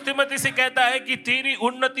पौलुस तिमोथी से कहता है कि तेरी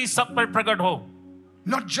उन्नति सब पर प्रकट हो,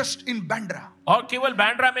 Not just in Bandra, और केवल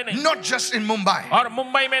बांद्रा में नहीं, not just in Mumbai, और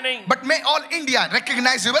मुंबई में नहीं, but may all India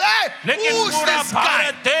recognize you. Hey, लेकिन who's पूरा this guy?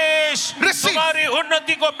 भारत देश Receive. तुम्हारी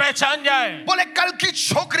उन्नति को पहचान जाए। बोले कल की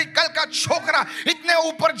छोकरी, कल का छोकरा इतने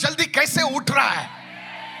ऊपर जल्दी कैसे उठ रहा है?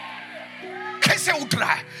 कैसे उठ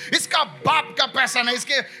रहा है? इसका बाप का पैसा नहीं,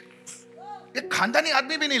 इसके ये खानदानी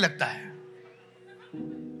आदमी भी नहीं लगता है।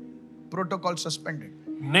 Protocol suspended.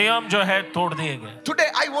 नियम जो है तोड़ दिए गए। Today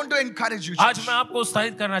I want to encourage you. आज मैं आपको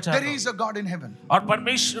उत्साहित करना चाहता There हूँ, is a God in heaven. और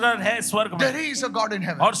परमेश्वर है स्वर्ग There में, is a God in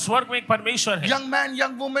heaven. और स्वर्ग में एक परमेश्वर है। Young man,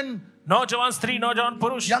 young woman, नौजवान स्त्री, नौजवान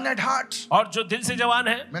पुरुष, young at heart. और जो दिल से जवान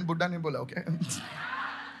है। मैंने बुढ़ा नहीं बोला, okay?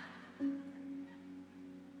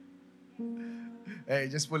 Hey,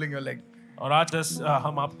 just pulling your leg. और आज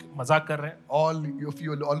हम आप मजाक कर रहे हैं, All of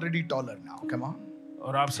you are already taller now. Come on.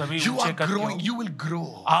 और आप सभी You ऊंचे are करके growing. हो। You will grow.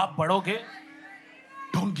 आप बढ़ोगे,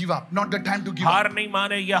 Don't give up. Not the time to give up. हार नहीं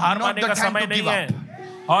माने, ये हार Not मानने the का time समय to नहीं give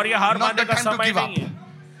है, और ये हार Not मानने the का time to समय give up. नहीं है।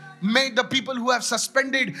 May the people who have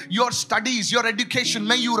suspended your studies, your education,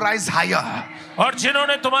 may you rise higher. और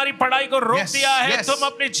जिन्होंने तुम्हारी पढ़ाई को रोक Yes, दिया है, yes. तुम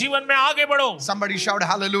अपने जीवन में आगे बढ़ो। Somebody shout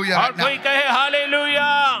hallelujah और right कोई now. कहे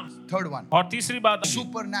हालेलुया। Third one. और तीसरी बात,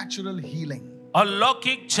 Supernatural healing.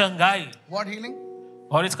 अलौकिक चंगाई। What healing?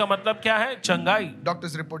 और इसका मतलब क्या है? चंगाई।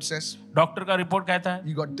 Doctor's report says डॉक्टर का रिपोर्ट कहता है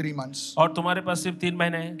you got 3 months. और तुम्हारे पास सिर्फ 3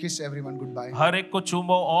 महीने हैं। Kiss everyone goodbye. हर एक को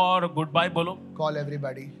चूमो और गुड बाय बोलो, Call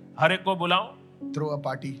everybody. हर एक को बुलाओ Throw a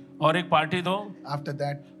party. और एक पार्टी दो। After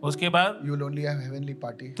that, उसके बाद you will only have heavenly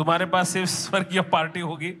party. तुम्हारे पास सिर्फ स्वर्गीय पार्टी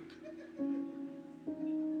होगी।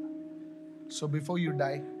 So before you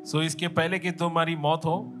die, सो इसके पहले कि तुम्हारी मौत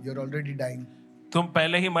हो, you're already dying. तुम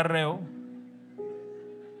पहले ही मर रहे हो।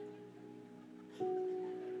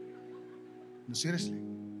 No, seriously.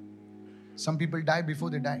 Some people die before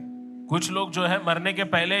they die. कुछ लोग जो है मरने के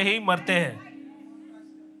पहले ही मरते हैं,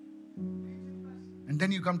 And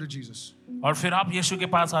then you come to Jesus. और फिर आप यीशु के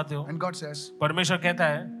पास आते हो। And God says, परमेश्वर कहता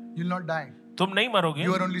है you'll not die. तुम नहीं मरोगे,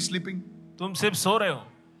 You are only sleeping. तुम सिर्फ सो रहे हो।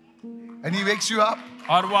 And He wakes you up.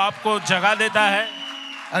 और वो आपको जगा देता है,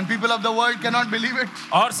 And people of the world cannot believe it.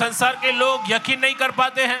 और संसार के लोग यकीन नहीं कर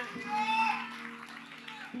पाते हैं।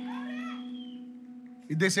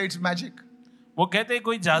 They say it's magic. वो कहते हैं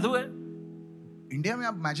कोई जादू है। इंडिया में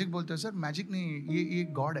आप मैजिक बोलते हो, सर मैजिक नहीं, ये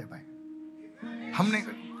गॉड है भाई। हमने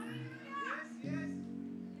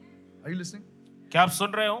Are you listening? क्या आप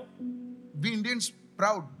सुन रहे हो? We Indians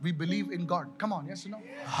proud, we believe in God. Come on, yes or no?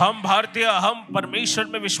 हम भारतीय, हम परमेश्वर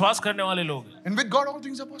में विश्वास करने वाले लोग हैं, And with God all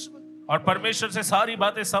things are possible. और परमेश्वर से सारी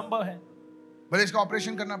बातें संभव है। बोले इसका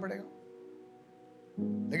ऑपरेशन करना पड़ेगा,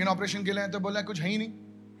 लेकिन ऑपरेशन के लिए तो बोला कुछ है ही नहीं।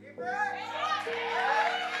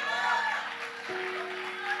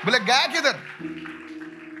 बोले गया किधर?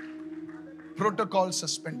 Protocol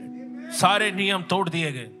suspended. सारे नियम तोड़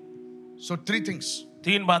दिए गए। सो 3 things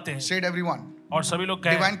तीन बातें हैं said everyone. और सभी लोग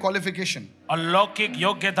कहे Divine qualification, अलौकिक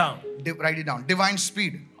योग्यता write it down. Divine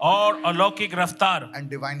speed और अलौकिक रफ्तार and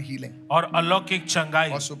divine healing और अलौकिक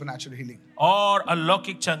चंगाई or supernatural healing. और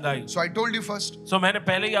अलौकिक चंगाई। So I told you first. सो मैंने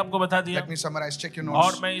पहले ही आपको बता दिया Let me summarize. Check your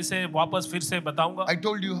और notes. मैं इसे वापस फिर से बताऊंगा। I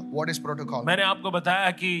told you what is protocol. मैंने आपको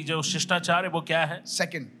बताया कि जो शिष्टाचार है वो क्या है,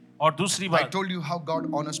 Second, और दूसरी I बात told you how God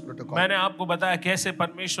honors protocol. मैंने आपको बताया कैसे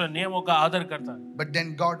परमेश्वर नियमों का आदर करता है, But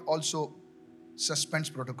then God also suspends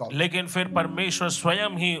protocol. लेकिन फिर परमेश्वर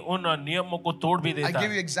स्वयं ही उन नियमों को तोड़ भी I देता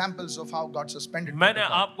gave you है। examples of how God suspended मैंने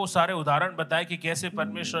protocol. आपको सारे उदाहरण बताए कि कैसे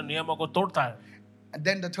परमेश्वर नियमों को तोड़ता है। And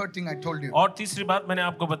then the third thing I told you, और तीसरी बात मैंने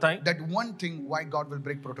आपको बताई that one thing why God will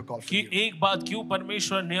break protocol for कि you. एक बात क्यों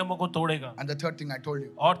परमेश्वर नियमों को तोड़ेगा, And the third thing I told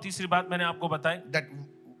you, और तीसरी बात मैंने आपको बताई that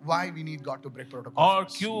why we need God to break protocol. और for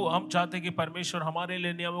us. क्यों हम चाहते हैं कि परमेश्वर हमारे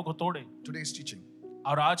लिए नियमों को तोड़े। Today's teaching,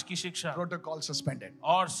 और आज की शिक्षा protocol suspended.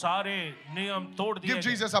 और सारे नियम तोड़ दिए Give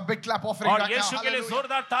गए। Jesus a big clap offering और right now. यीशु के लिए Hallelujah.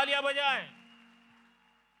 जोरदार तालियां बजाएं।